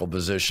nose tackle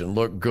position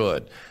looked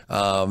good.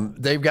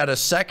 They've got a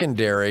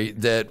secondary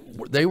that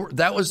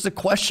was the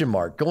question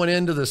mark going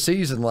into the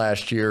season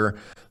last year.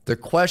 The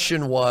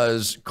question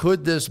was,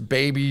 could this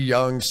baby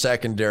young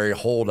secondary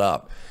hold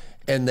up?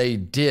 And they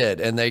did,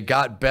 and they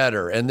got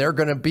better, and they're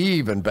going to be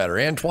even better.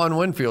 Antoine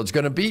Winfield's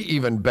going to be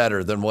even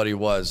better than what he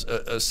was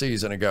a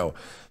season ago.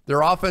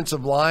 Their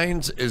offensive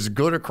lines is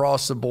good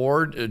across the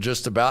board,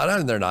 just about,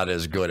 and they're not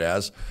as good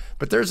as,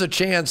 but there's a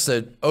chance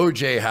that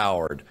O.J.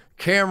 Howard,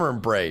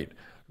 Cameron Brate,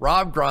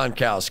 Rob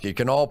Gronkowski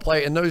can all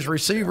play, and those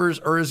receivers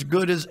are as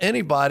good as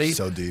anybody.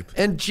 So deep.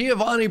 And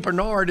Giovanni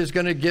Bernard is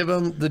going to give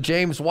him the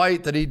James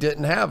White that he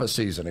didn't have a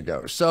season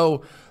ago.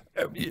 So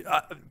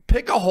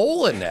pick a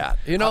hole in that.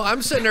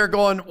 I'm sitting there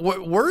going,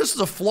 where's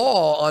the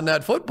flaw on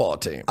that football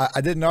team? I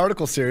did an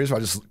article series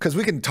where because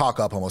we can talk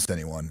up almost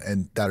anyone,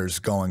 and that is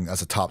going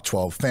as a top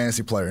 12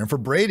 fantasy player. And for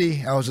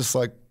Brady, I was just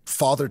like,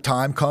 Father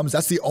Time comes.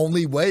 That's the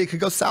only way it could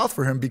go south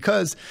for him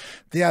because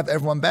they have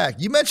everyone back.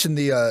 You mentioned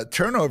the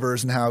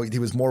turnovers and how he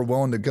was more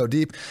willing to go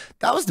deep.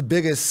 That was the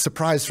biggest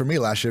surprise for me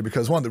last year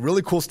because one of the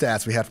really cool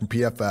stats we had from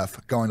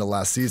PFF going to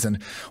last season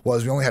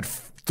was we only had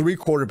 3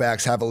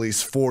 quarterbacks have at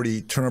least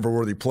 40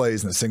 turnover-worthy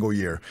plays in a single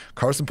year.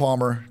 Carson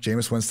Palmer,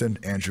 Jameis Winston,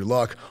 Andrew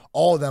Luck,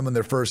 all of them in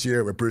their first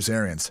year with Bruce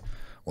Arians.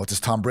 What does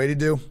Tom Brady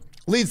do?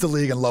 Leads the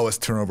league in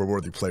lowest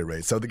turnover-worthy play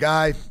rate. So the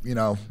guy,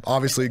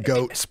 obviously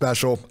GOAT,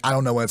 special. I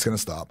don't know when it's going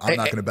to stop. I'm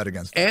not going to bet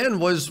against him.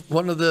 And was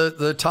one of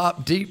the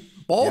top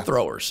deep ball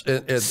throwers.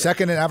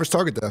 Second in average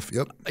target depth.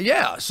 Yep.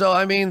 Yeah. So,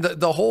 I mean,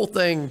 the whole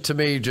thing to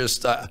me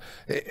just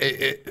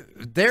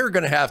they're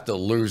going to have to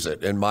lose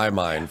it in my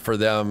mind for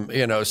them.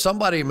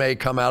 Somebody may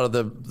come out of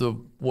the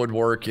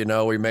woodwork.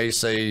 We may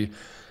say,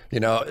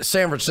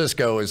 San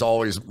Francisco is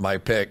always my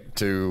pick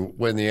to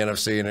win the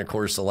NFC. And, of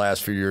course, the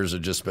last few years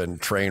have just been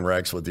train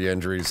wrecks with the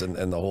injuries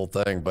and the whole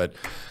thing. But,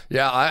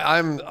 yeah,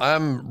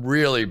 I'm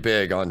really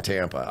big on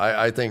Tampa.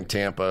 I think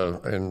Tampa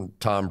and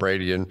Tom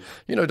Brady. And,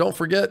 don't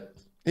forget,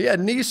 he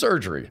had knee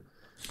surgery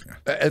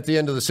at the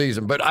end of the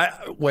season. But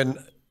when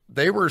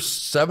they were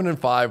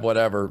 7-5,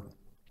 whatever,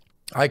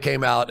 I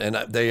came out and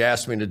they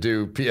asked me to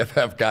do,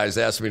 PFF guys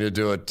asked me to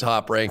do a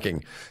top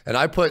ranking. And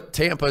I put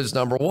Tampa as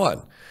number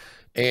 1.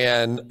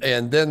 And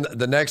then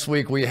the next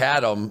week we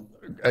had them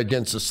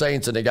against the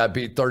Saints and they got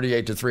beat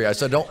 38-3. I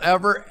said, don't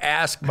ever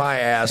ask my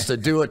ass to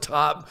do a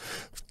top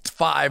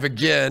 5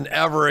 again,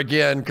 ever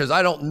again, because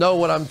I don't know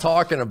what I'm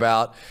talking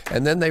about.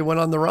 And then they went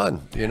on the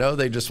run.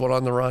 They just went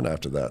on the run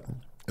after that.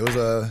 It was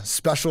a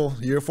special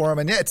year for him.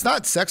 And yeah, it's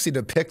not sexy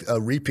to pick a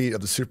repeat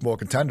of the Super Bowl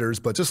contenders,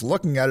 but just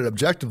looking at it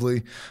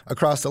objectively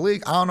across the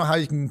league, I don't know how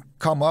you can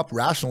come up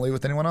rationally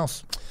with anyone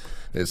else.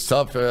 It's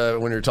tough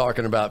when you're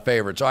talking about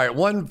favorites. All right,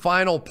 one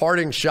final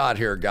parting shot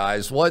here,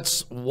 guys.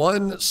 What's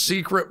one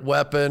secret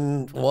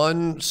weapon,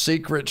 one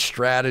secret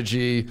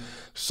strategy,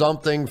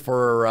 something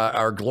for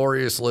our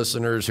glorious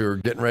listeners who are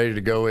getting ready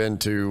to go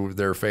into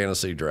their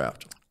fantasy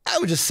draft? I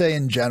would just say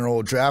in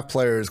general, draft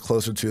players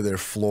closer to their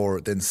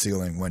floor than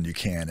ceiling when you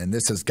can. And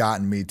this has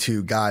gotten me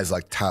to guys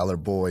like Tyler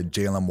Boyd,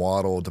 Jalen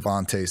Waddle,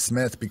 Devontae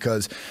Smith,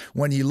 because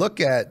when you look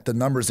at the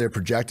numbers they're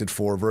projected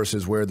for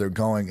versus where they're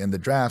going in the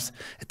drafts,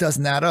 it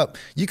doesn't add up.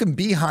 You can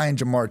be high on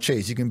Jamar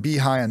Chase, you can be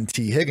high on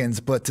T. Higgins,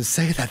 but to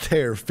say that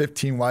they're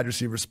 15 wide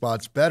receiver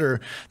spots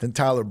better than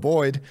Tyler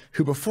Boyd,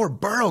 who before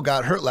Burrow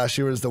got hurt last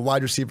year was the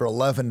wide receiver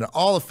 11 in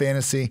all of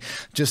fantasy,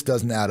 just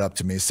doesn't add up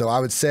to me. So I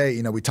would say,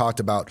 we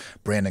talked about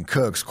Brandon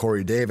Cooks,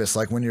 Corey Davis.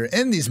 Like when you're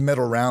in these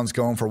middle rounds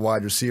going for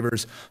wide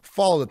receivers,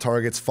 follow the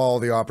targets, follow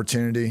the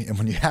opportunity. And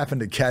when you happen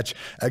to catch,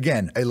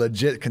 again, a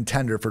legit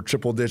contender for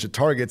triple-digit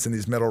targets in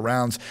these middle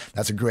rounds,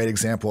 that's a great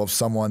example of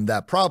someone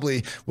that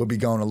probably would be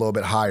going a little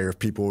bit higher if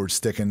people were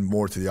sticking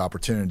more to the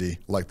opportunity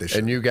like they should.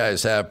 And you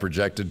guys have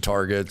projected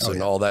targets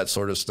and all that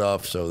sort of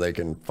stuff so they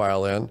can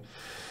file in.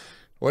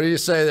 What do you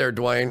say there,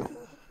 Dwain?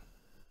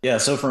 Yeah,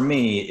 so for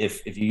me,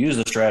 if you use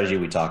the strategy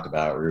we talked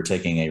about, where you're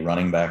taking a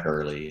running back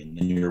early and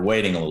then you're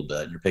waiting a little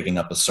bit, you're picking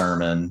up a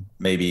Sermon,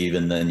 maybe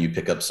even then you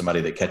pick up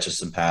somebody that catches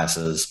some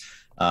passes.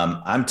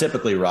 I'm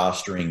typically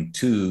rostering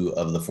 2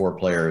 of the 4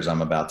 players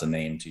I'm about to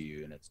name to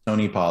you, and it's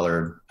Tony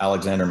Pollard,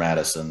 Alexander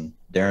Mattison,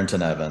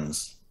 Darrington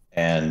Evans,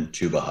 and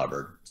Chuba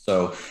Hubbard.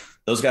 So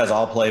those guys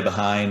all play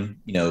behind,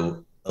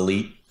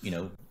 elite,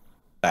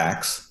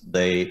 backs.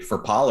 For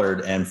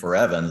Pollard and for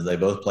Evans, they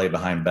both play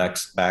behind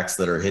backs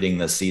that are hitting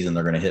this season.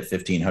 They're going to hit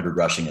 1,500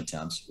 rushing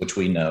attempts, which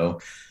we know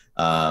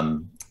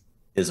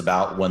is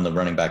about when the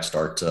running backs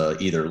start to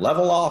either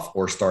level off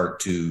or start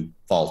to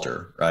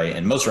falter, right?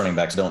 And most running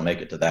backs don't make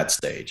it to that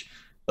stage.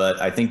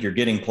 But I think you're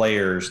getting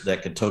players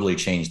that could totally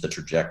change the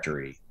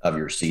trajectory of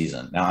your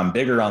season. Now, I'm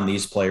bigger on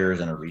these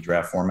players in a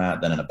redraft format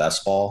than in a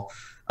best ball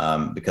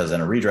because in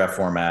a redraft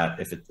format,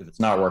 if it's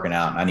not working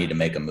out and I need to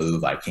make a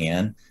move, I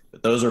can.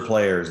 But those are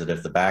players that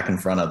if the back in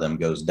front of them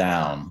goes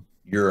down,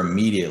 you're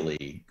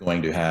immediately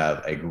going to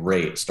have a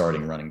great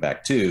starting running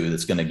back too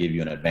that's going to give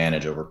you an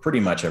advantage over pretty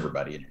much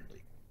everybody in your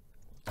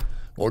league.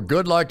 Well,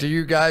 good luck to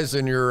you guys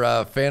in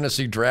your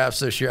fantasy drafts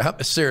this year.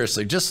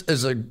 Seriously, just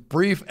as a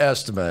brief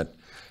estimate,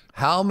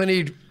 how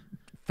many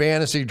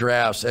fantasy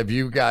drafts have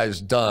you guys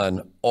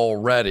done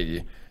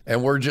already?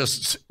 And we're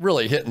just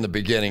really hitting the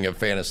beginning of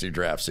fantasy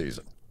draft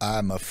season.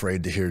 I'm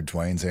afraid to hear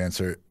Dwayne's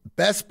answer.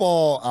 Best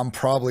ball, I'm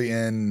probably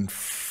in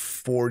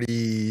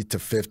 40 to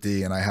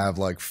 50, and I have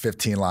like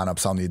 15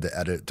 lineups I'll need to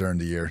edit during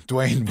the year.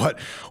 Dwayne,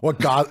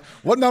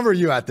 what number are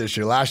you at this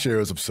year? Last year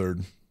was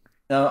absurd.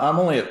 No, I'm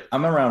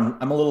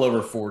a little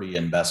over 40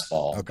 in best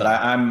ball, okay. But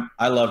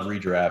I love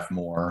redraft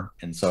more.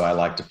 And so I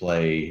like to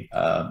play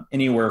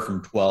anywhere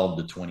from 12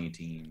 to 20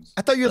 teams.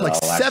 I thought you had like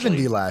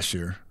 70 last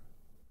year.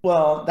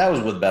 Well, that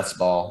was with best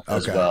ball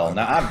as well. Okay.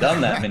 Now I've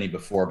done that many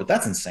before, but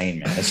that's insane,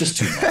 man. It's just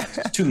too much.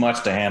 It's too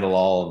much to handle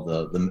all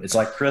of the. It's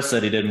like Chris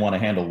said he didn't want to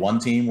handle one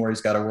team where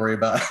he's got to worry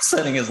about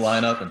setting his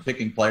lineup and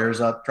picking players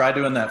up. Try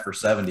doing that for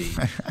 70.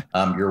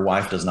 Your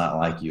wife does not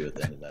like you at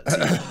the end of that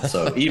season.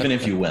 So even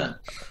if you win.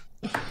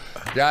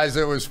 Guys,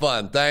 it was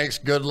fun. Thanks.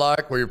 Good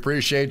luck. We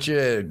appreciate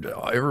you.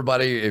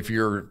 Everybody, if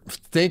you're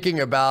thinking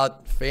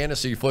about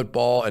fantasy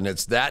football and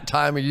it's that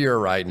time of year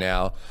right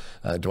now,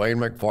 Dwain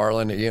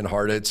McFarland, Ian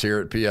Hartitz here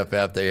at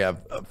PFF, they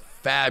have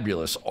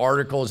fabulous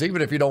articles.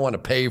 Even if you don't want to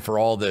pay for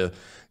all the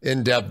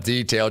in-depth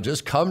detail,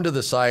 just come to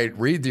the site,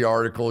 read the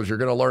articles. You're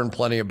going to learn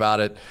plenty about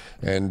it,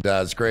 and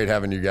it's great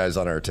having you guys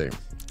on our team.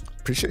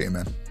 Appreciate you,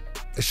 man.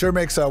 It sure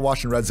makes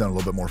watching Red Zone a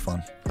little bit more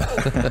fun.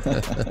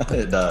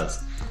 It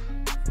does.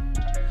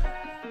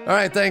 All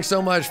right, thanks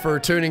so much for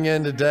tuning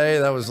in today.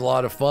 That was a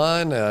lot of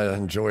fun. I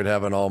enjoyed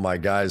having all my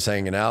guys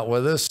hanging out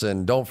with us.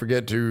 And don't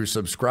forget to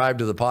subscribe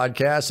to the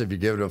podcast. If you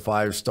give it a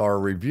 5-star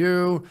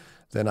review,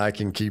 then I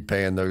can keep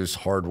paying those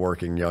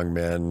hardworking young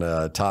men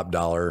top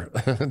dollar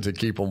to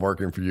keep them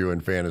working for you in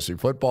fantasy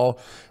football,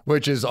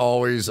 which is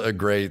always a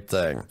great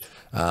thing.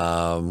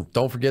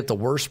 Don't forget the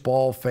Worst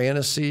Ball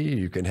Fantasy.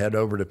 You can head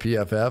over to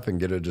PFF and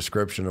get a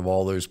description of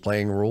all those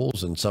playing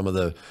rules and some of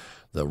the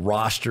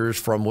rosters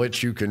from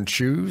which you can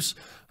choose.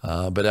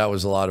 But that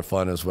was a lot of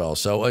fun as well.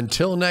 So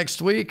until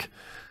next week,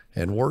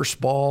 and Worst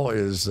Ball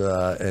is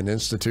an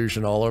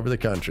institution all over the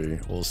country.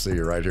 We'll see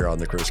you right here on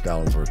the Chris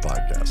Collinsworth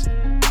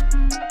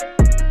Podcast.